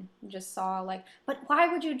then just saw, like... But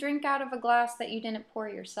why would you drink out of a glass that you didn't pour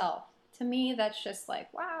yourself? To me, that's just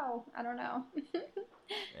like, wow, I don't know.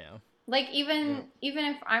 Yeah. Like, even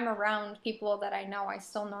if I'm around people that I know, I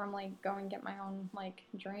still normally go and get my own, like,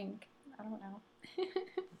 drink. I don't know.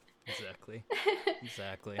 Exactly.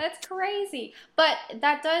 That's crazy. But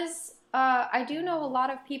that does... I do know a lot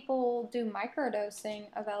of people do microdosing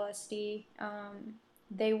of LSD.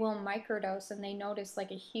 They will microdose and they notice,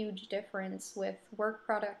 like, a huge difference with work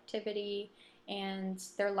productivity and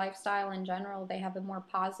their lifestyle in general. They have a more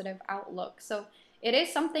positive outlook. So it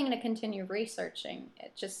is something to continue researching.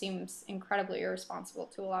 It just seems incredibly irresponsible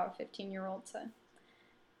to allow a 15-year-old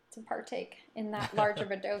to partake in that large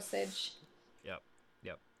of a dosage. Yep.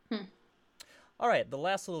 All right, the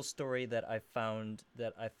last little story that I found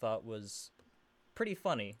that I thought was pretty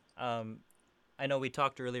funny. I know we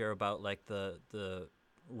talked earlier about, like, the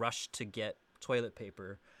rush to get toilet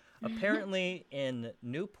paper. Apparently, in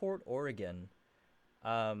Newport, Oregon,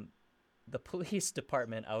 the police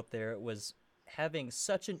department out there was having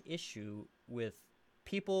such an issue with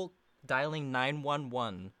people dialing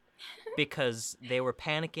 911 because they were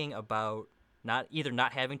panicking about either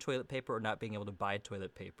not having toilet paper or not being able to buy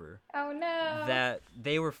toilet paper. Oh, no. That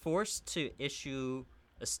they were forced to issue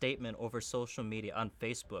a statement over social media on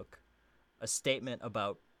Facebook, a statement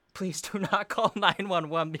about, please do not call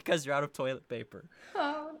 911 because you're out of toilet paper.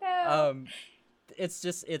 Oh, no. It's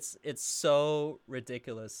just, it's so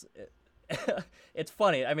ridiculous. It's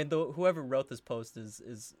funny. I mean, whoever wrote this post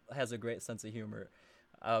has a great sense of humor.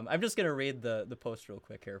 I'm just going to read the post real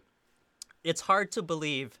quick here. It's hard to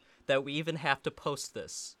believe that we even have to post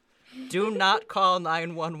this. Do not call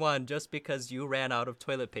 911 just because you ran out of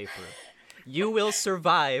toilet paper. You will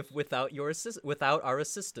survive without our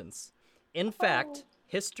assistance. In fact,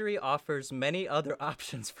 history offers many other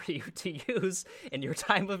options for you to use in your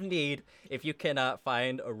time of need if you cannot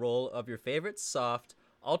find a roll of your favorite soft,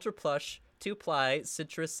 ultra plush, 2-ply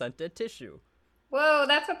citrus scented tissue. Whoa,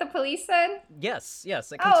 that's what the police said? Yes,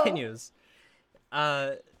 it continues.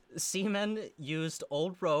 Seamen used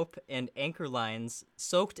old rope and anchor lines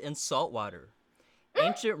soaked in salt water.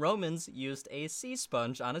 Ancient Romans used a sea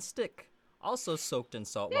sponge on a stick, also soaked in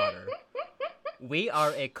salt water. We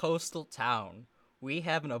are a coastal town. We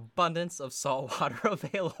have an abundance of salt water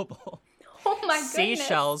available. Oh my goodness.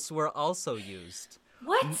 Seashells were also used.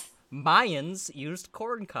 What? Mayans used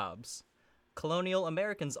corn cobs. Colonial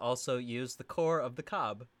Americans also used the core of the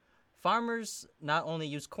cob. Farmers not only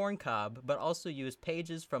used corn cob, but also used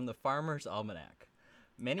pages from the Farmer's Almanac.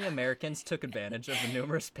 Many Americans took advantage of the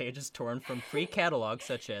numerous pages torn from free catalogs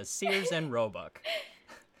such as Sears and Roebuck.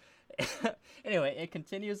 Anyway, it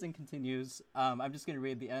continues and continues. I'm just going to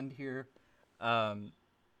read the end here.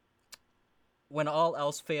 When all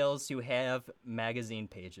else fails, you have magazine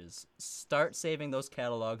pages. Start saving those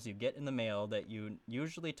catalogs you get in the mail that you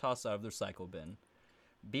usually toss out of the recycle bin.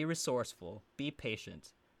 Be resourceful. Be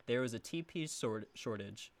patient. There is a TP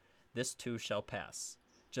shortage. This too shall pass.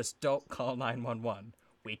 Just don't call 911.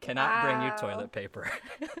 We cannot bring you toilet paper.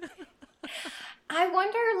 I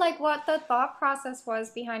wonder, like, what the thought process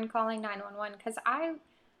was behind calling 911, because I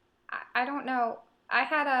don't know. I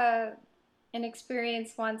had an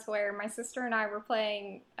experience once where my sister and I were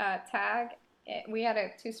playing tag. We had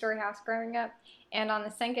a two-story house growing up, and on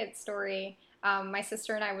the second story, my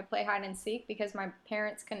sister and I would play hide and seek because my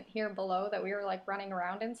parents couldn't hear below that we were like running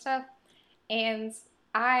around and stuff. And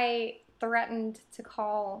I threatened to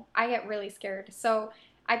call. I get really scared, so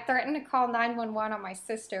I threatened to call 911 on my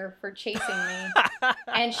sister for chasing me.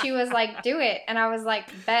 And she was like, do it. And I was like,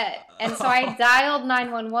 bet. And so I dialed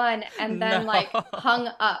 911 and then like hung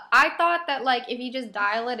up. I thought that like if you just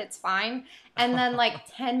dial it, it's fine. And then like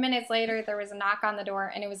 10 minutes later, there was a knock on the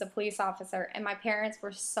door and it was a police officer. And my parents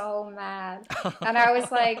were so mad. And I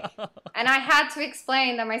was like, and I had to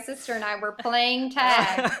explain that my sister and I were playing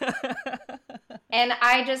tag. And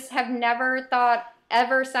I just have never thought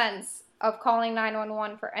ever since of calling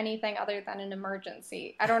 911 for anything other than an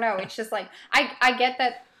emergency. I don't know. It's just like, I get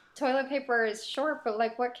that toilet paper is short, but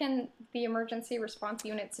like what can the emergency response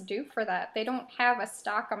units do for that? They don't have a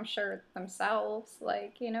stock, I'm sure, themselves.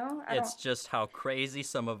 Like, you know? It's just how crazy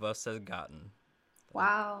some of us have gotten.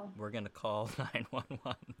 Wow. We're going to call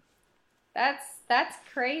 911. That's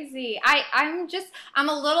crazy. I'm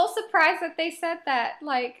a little surprised that they said that,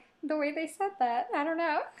 like, the way they said that. I don't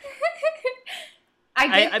know.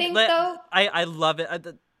 I love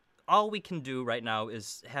it. All we can do right now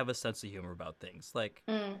is have a sense of humor about things. Like,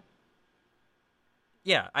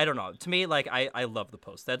 yeah, I don't know. To me, like, I love the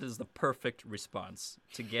post. That is the perfect response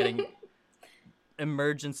to getting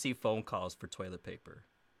emergency phone calls for toilet paper.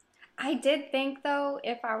 I did think though,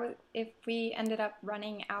 if we ended up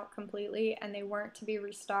running out completely and they weren't to be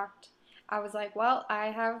restocked, I was like, well, I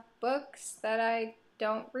have books that I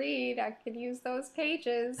don't read. I could use those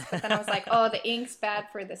pages. But then I was like, oh, the ink's bad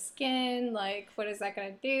for the skin. Like, what is that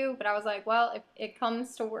going to do? But I was like, well, if it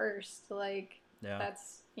comes to worst, like,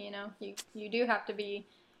 that's, you know, you do have to be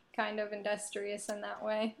kind of industrious in that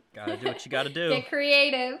way. Gotta do what you gotta do. Get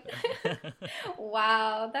creative.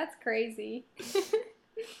 Wow, that's crazy.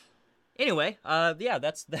 Anyway, yeah,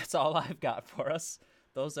 that's all I've got for us.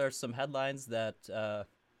 Those are some headlines that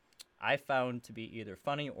I found to be either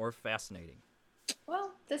funny or fascinating.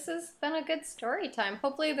 Well, this has been a good story time.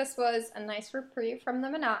 Hopefully this was a nice reprieve from the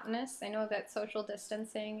monotonous. I know that social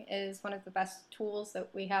distancing is one of the best tools that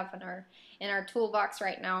we have in our toolbox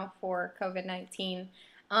right now for COVID-19,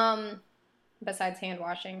 besides hand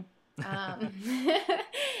washing. And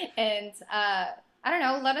I don't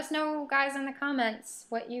know, let us know, guys, in the comments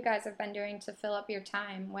what you guys have been doing to fill up your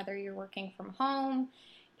time, whether you're working from home,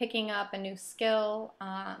 picking up a new skill,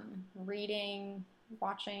 reading,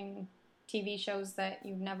 watching TV shows that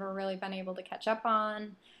you've never really been able to catch up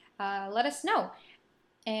on. Let us know.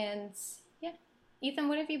 And yeah, Ethan,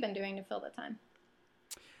 what have you been doing to fill the time?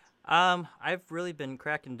 I've really been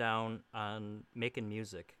cracking down on making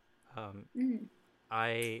music. To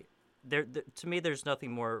me, there's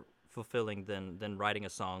nothing more fulfilling than writing a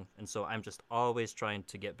song, and so I'm just always trying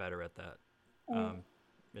to get better at that.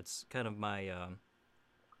 It's kind of my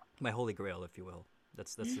my holy grail, if you will.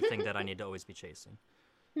 That's the thing that I need to always be chasing.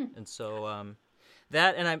 And so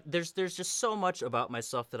that, and there's just so much about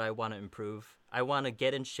myself that I want to improve. I want to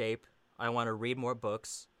get in shape. I want to read more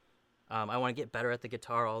books. I want to get better at the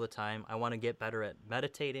guitar all the time. I want to get better at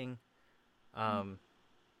meditating. And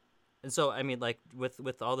so, I mean, like,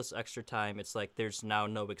 with all this extra time, it's like there's now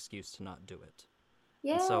no excuse to not do it.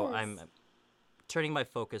 Yes. And so I'm turning my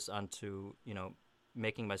focus onto, you know,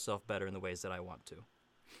 making myself better in the ways that I want to.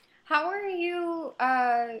 How are you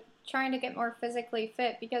trying to get more physically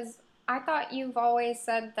fit? Because I thought you've always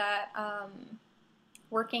said that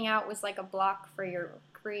working out was like a block for your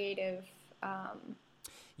creative...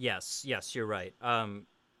 Yes, you're right.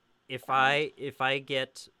 If I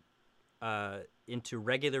get into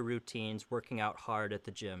regular routines, working out hard at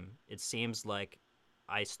the gym, it seems like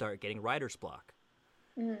I start getting writer's block.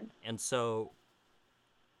 And so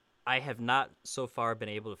I have not so far been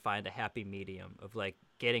able to find a happy medium of like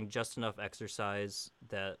getting just enough exercise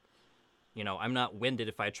that, you know, I'm not winded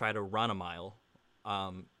if I try to run a mile.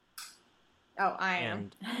 I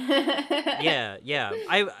am. Yeah.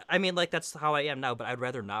 I mean, like, that's how I am now, but I'd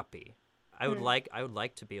rather not be. I would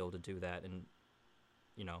like to be able to do that, and,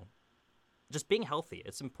 you know, just being healthy.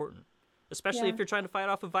 It's important, especially if you're trying to fight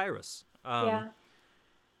off a virus.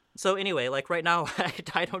 So anyway, like right now,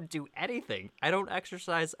 I don't do anything. I don't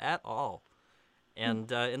exercise at all,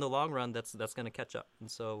 and in the long run, that's going to catch up.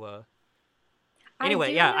 And so,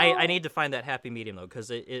 anyway, I need to find that happy medium though,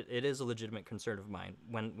 because it is a legitimate concern of mine.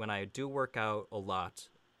 When I do work out a lot,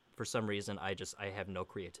 for some reason, I have no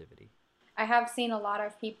creativity. I have seen a lot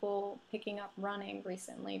of people picking up running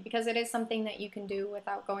recently because it is something that you can do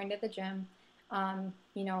without going to the gym.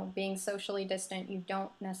 You know, being socially distant, you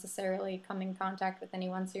don't necessarily come in contact with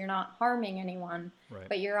anyone, so you're not harming anyone, Right.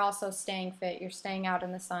 but you're also staying fit. You're staying out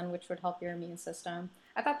in the sun, which would help your immune system.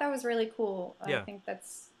 I thought that was really cool. I Yeah. think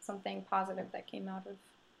that's something positive that came out of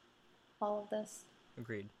all of this.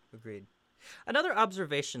 Agreed. Agreed. Another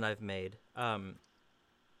observation I've made,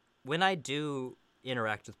 when I do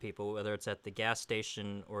interact with people, whether it's at the gas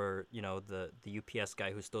station or, you know, the UPS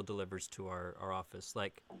guy who still delivers to our office,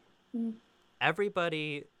 like, Mm.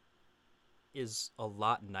 everybody is a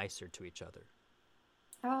lot nicer to each other.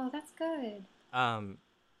 Oh, that's good. Um,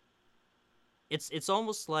 it's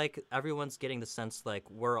almost like everyone's getting the sense like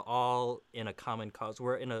we're all in a common cause.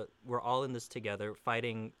 We're all in this together,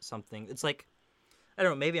 fighting something. It's like, I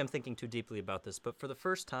don't know, maybe I'm thinking too deeply about this, but for the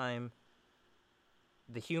first time,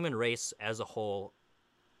 the human race as a whole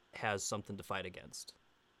has something to fight against.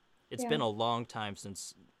 It's Yeah. been a long time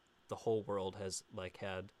since the whole world has like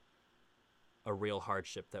had a real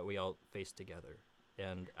hardship that we all face together.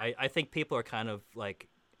 And I think people are kind of like,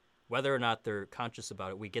 whether or not they're conscious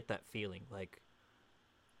about it, we get that feeling like,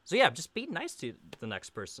 so yeah, just be nice to the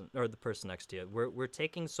next person or the person next to you. We're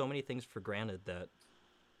taking so many things for granted that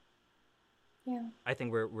Yeah. I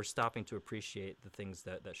think we're stopping to appreciate the things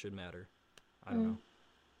that should matter. I don't know.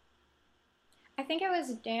 I think it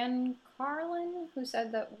was Dan Carlin who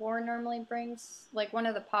said that war normally brings, like, one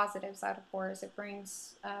of the positives out of war is it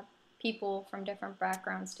brings people from different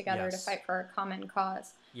backgrounds together Yes. to fight for a common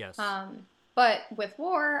cause. Yes. But with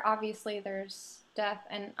war, obviously there's death,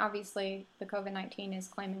 and obviously the COVID-19 is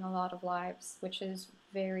claiming a lot of lives, which is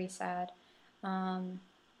very sad and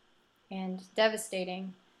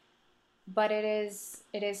devastating. But it is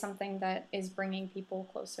something that is bringing people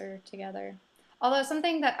closer together. Although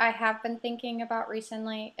something that I have been thinking about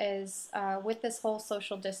recently is with this whole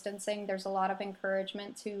social distancing, there's a lot of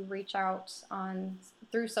encouragement to reach out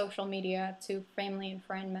through social media to family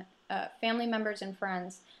members and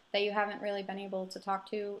friends that you haven't really been able to talk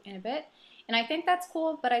to in a bit. And I think that's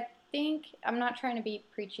cool, but I think I'm not trying to be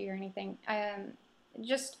preachy or anything.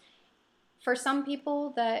 Just for some people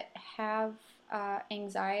that have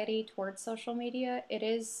anxiety towards social media, it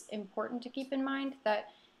is important to keep in mind that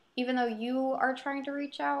even though you are trying to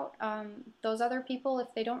reach out, those other people,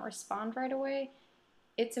 if they don't respond right away,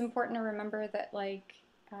 it's important to remember that, like,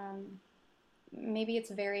 maybe it's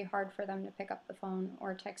very hard for them to pick up the phone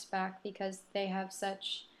or text back because they have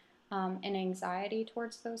such an anxiety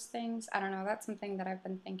towards those things. I don't know. That's something that I've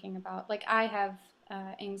been thinking about. Like, I have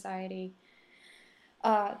anxiety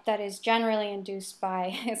that is generally induced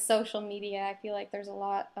by social media. I feel like there's a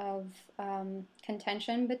lot of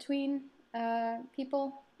contention between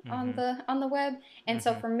people on the web, and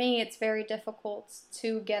so for me, it's very difficult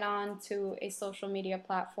to get on to a social media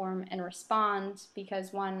platform and respond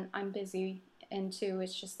because, one, I'm busy, and two,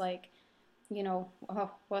 it's just like, you know, oh,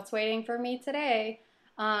 what's waiting for me today,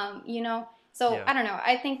 you know. So Yeah. I don't know.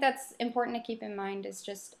 I think that's important to keep in mind is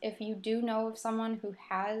just if you do know of someone who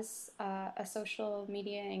has a social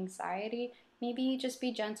media anxiety, maybe just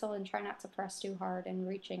be gentle and try not to press too hard in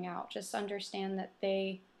reaching out. Just understand that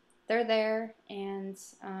they're there, and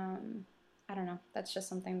I don't know. That's just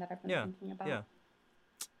something that I've been Yeah. thinking about. Yeah.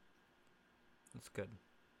 That's good.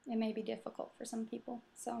 It may be difficult for some people.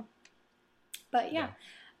 So, but yeah.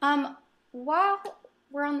 Yeah. While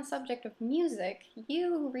we're on the subject of music,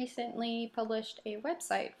 you recently published a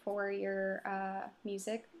website for your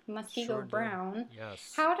music, Muskego Sure did. Brown.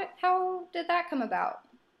 Yes. How did that come about?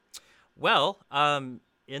 Well,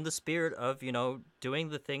 in the spirit of, you know, doing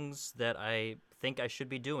the things that I think I should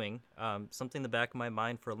be doing, something in the back of my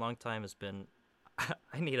mind for a long time has been,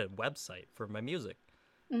 I need a website for my music.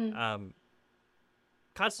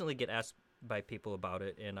 Constantly get asked by people about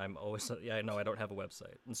it, and I'm always, yeah, I know I don't have a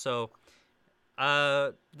website. And so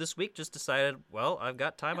this week just decided, well, I've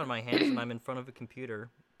got time on my hands and I'm in front of a computer,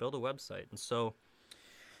 build a website. And so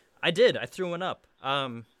I did. I threw one up.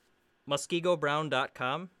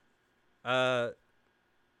 MuskegoBrown.com.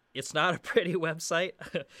 It's not a pretty website.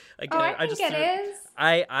 Again, I think it is.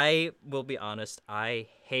 I will be honest. I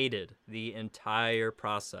hated the entire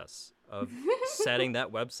process of setting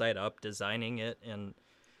that website up, designing it, and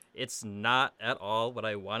it's not at all what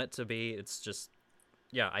I want it to be. It's just,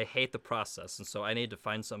 yeah, I hate the process, and so I need to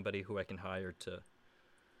find somebody who I can hire to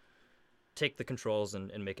take the controls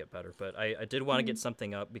and make it better. But I did want to get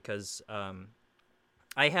something up because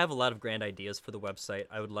I have a lot of grand ideas for the website.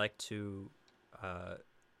 I would like to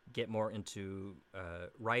get more into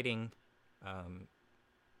writing,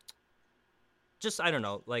 just, I don't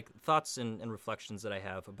know, like thoughts and reflections that I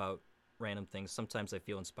have about random things. Sometimes I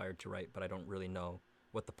feel inspired to write, but I don't really know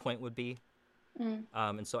what the point would be.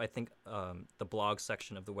 And so I think the blog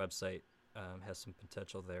section of the website has some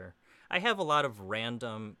potential there. I have a lot of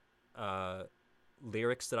random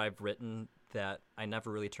lyrics that I've written that I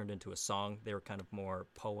never really turned into a song. They were kind of more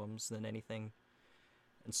poems than anything.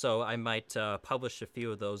 And so I might publish a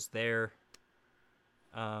few of those there.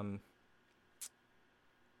 And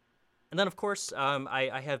then, of course,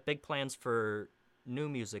 I have big plans for new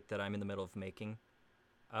music that I'm in the middle of making.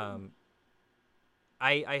 I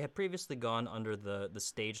had previously gone under the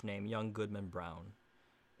stage name Young Goodman Brown.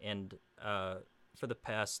 And for the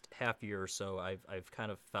past half year or so, I've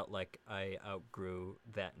kind of felt like I outgrew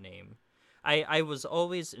that name. I was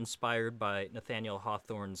always inspired by Nathaniel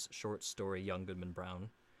Hawthorne's short story Young Goodman Brown,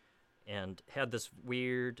 and had this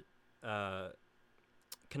weird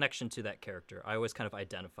connection to that character. I always kind of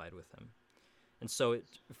identified with him. And so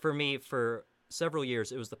for me, for several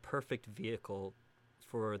years, it was the perfect vehicle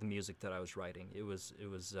for the music that I was writing. It was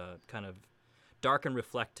kind of dark and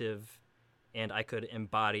reflective, and I could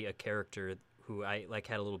embody a character who I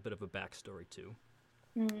had a little bit of a backstory to.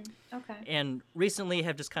 Okay. And recently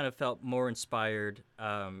have just kind of felt more inspired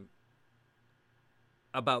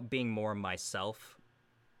about being more myself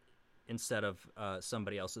instead of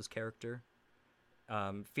somebody else's character.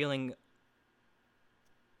 Feeling,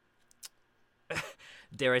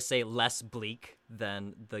 dare I say, less bleak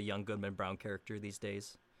than the Young Goodman Brown character these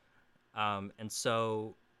days. And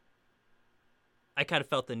so I kind of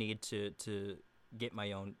felt the need to get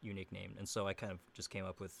my own unique name. And so I kind of just came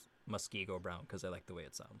up with Muskego Brown because I like the way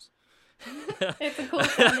it sounds. It's a cool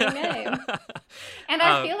sounding name. And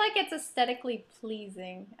I feel like it's aesthetically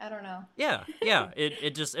pleasing. I don't know. Yeah.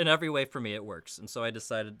 It just, in every way for me, it works. And so I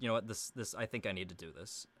decided, you know what, this I think I need to do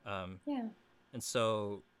this. Yeah. And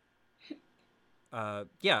so,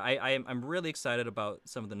 I'm really excited about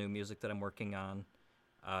some of the new music that I'm working on.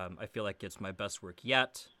 I feel like it's my best work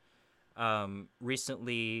yet.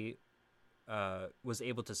 Recently was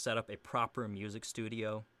able to set up a proper music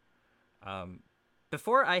studio.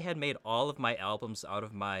 Before, I had made all of my albums out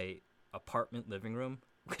of my apartment living room,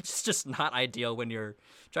 which is just not ideal when you're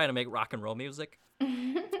trying to make rock and roll music.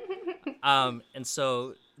 And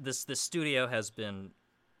so this studio has been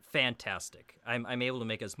fantastic. I'm able to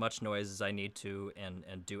make as much noise as I need to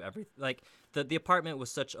and do everything. Like the apartment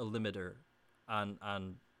was such a limiter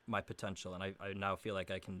on my potential, and I now feel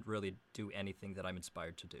like I can really do anything that I'm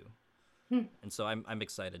inspired to do. And so I'm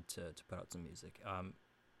excited to put out some music.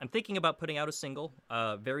 I'm thinking about putting out a single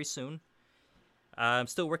very soon. I'm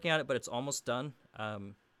still working on it, but it's almost done.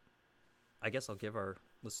 I guess I'll give our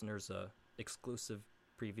listeners a exclusive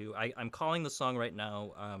preview. I'm calling the song right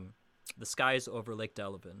now "The Skies Over Lake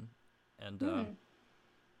Delavan," and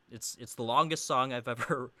it's the longest song I've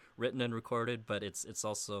ever written and recorded, but it's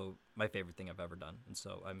also my favorite thing I've ever done, and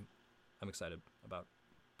so I'm excited about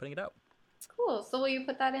putting it out. Cool. So will you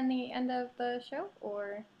put that in the end of the show,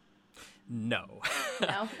 or? No.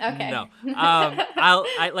 No. Okay. No.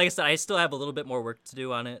 Like I said, I still have a little bit more work to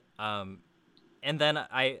do on it. And then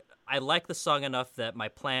I like the song enough that my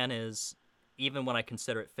plan is, even when I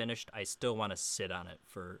consider it finished, I still want to sit on it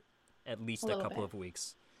for at least a couple of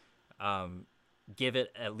weeks. Give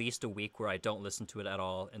it at least a week where I don't listen to it at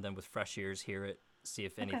all, and then with fresh ears hear it, see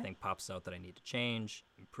if anything pops out that I need to change,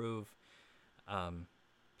 improve,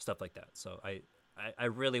 stuff like that. So I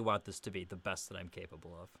really want this to be the best that I'm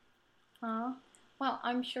capable of. Well,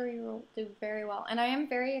 I'm sure you will do very well, and I am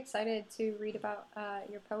very excited to read about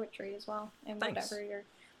your poetry as well, and Thanks.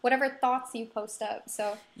 whatever thoughts you post up.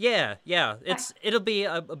 So yeah, it'll be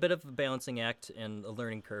a bit of a balancing act and a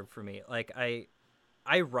learning curve for me. Like I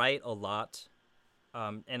write a lot,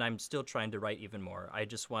 and I'm still trying to write even more. I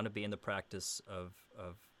just want to be in the practice of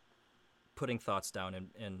putting thoughts down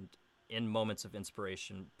and in moments of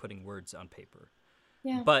inspiration, putting words on paper.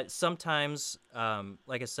 Yeah. But sometimes,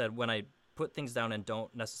 like I said, when I put things down and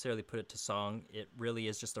don't necessarily put it to song, it really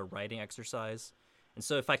is just a writing exercise. And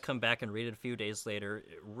so if I come back and read it a few days later,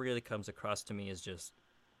 it really comes across to me as just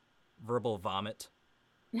verbal vomit.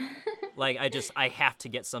 Like I have to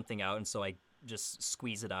get something out, and so I just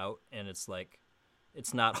squeeze it out, and it's like,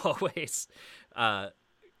 it's not always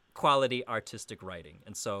quality artistic writing.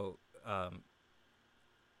 And so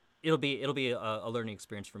it'll be a learning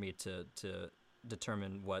experience for me to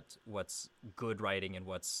determine what's good writing and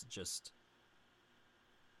what's just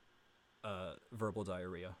verbal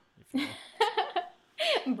diarrhea, if you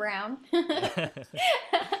will. Brown.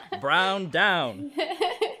 Brown down.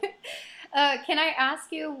 Can I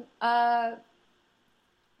ask you,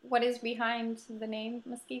 what is behind the name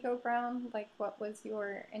Muskego Brown? Like, what was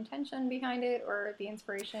your intention behind it, or the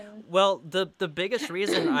inspiration? Well, the biggest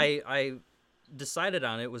reason I decided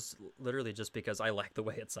on it was literally just because I like the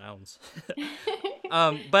way it sounds.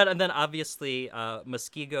 But and then obviously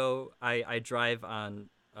Muskego, I drive on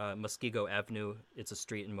Muskego Avenue. It's a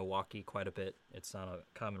street in Milwaukee quite a bit. It's on a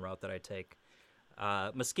common route that I take.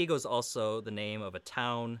 Muskego is also the name of a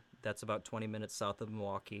town that's about 20 minutes south of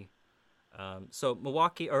Milwaukee. So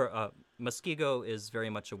Muskego is very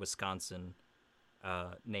much a Wisconsin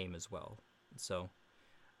name as well. So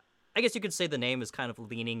I guess you could say the name is kind of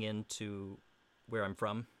leaning into where I'm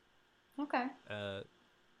from. Okay.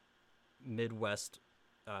 Midwest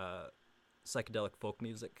psychedelic folk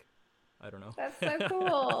music. I don't know. That's so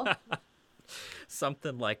cool.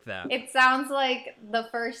 Something like that. It sounds like the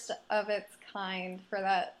first of its kind for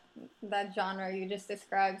that genre you just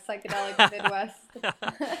described, psychedelic Midwest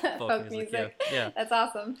folk music. Yeah. That's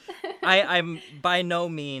awesome. I'm by no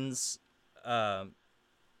means I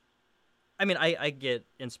get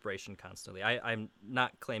inspiration constantly. I'm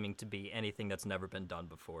not claiming to be anything that's never been done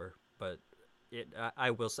before, but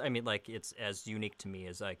I will say, it's as unique to me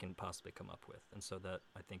as I can possibly come up with, and so that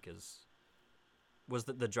I think was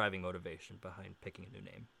the driving motivation behind picking a new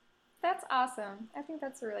name. That's awesome. I think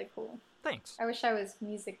that's really cool. Thanks. I wish I was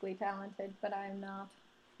musically talented, but I am not.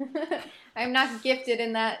 I'm not gifted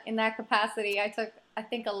in that capacity. I took, I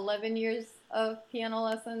think, 11 years of piano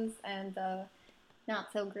lessons, and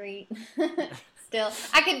not so great. Still,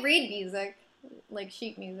 I could read music, like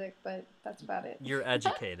sheet music, but that's about it. You're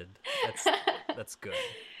educated. That's good.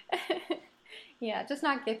 Yeah, just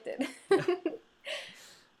not gifted.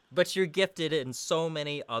 But you're gifted in so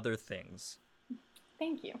many other things.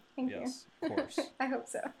 Thank you. Thank you. Yes, of course. I hope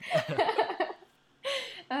so.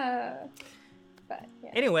 But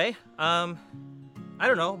yeah. Anyway, I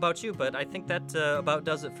don't know about you, but I think that about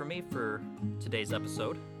does it for me for today's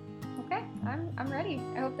episode. Okay, I'm ready.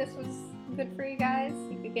 I hope this was good for you guys.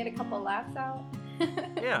 You could get a couple laughs out.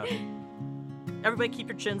 Yeah. Everybody keep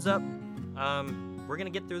your chins up. We're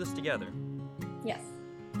going to get through this together. Yes.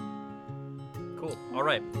 Cool. All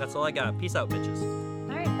right. That's all I got. Peace out, bitches.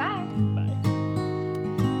 All right, bye. Bye.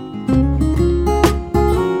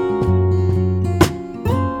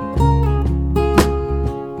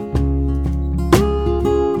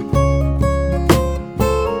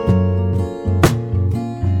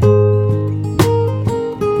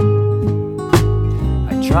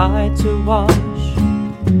 Tried to wash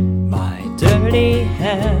my dirty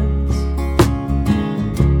hands,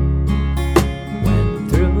 went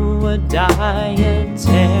through a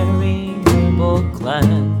dietary herbal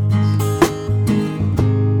cleanse.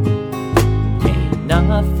 Ain't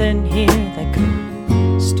nothing here that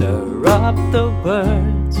could stir up the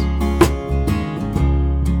words.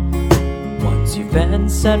 Once you've been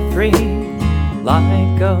set free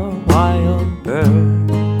like a wild bird,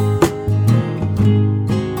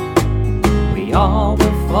 we all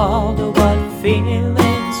will fall to what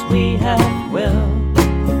feelings we have will.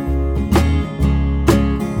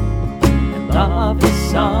 And love is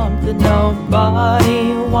something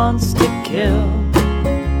nobody wants to kill.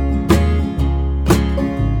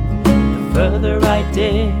 The further I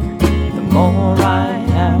dig, the more I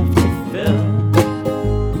have to fill.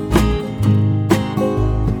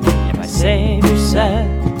 And my Savior said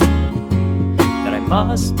that I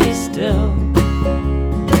must be still.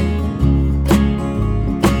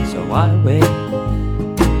 I wait.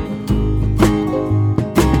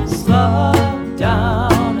 Slow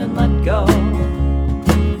down and let go.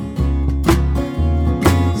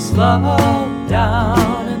 Slow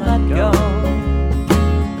down and let go.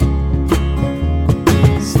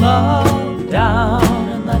 Slow down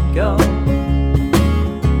and let go.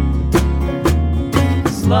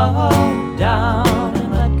 Slow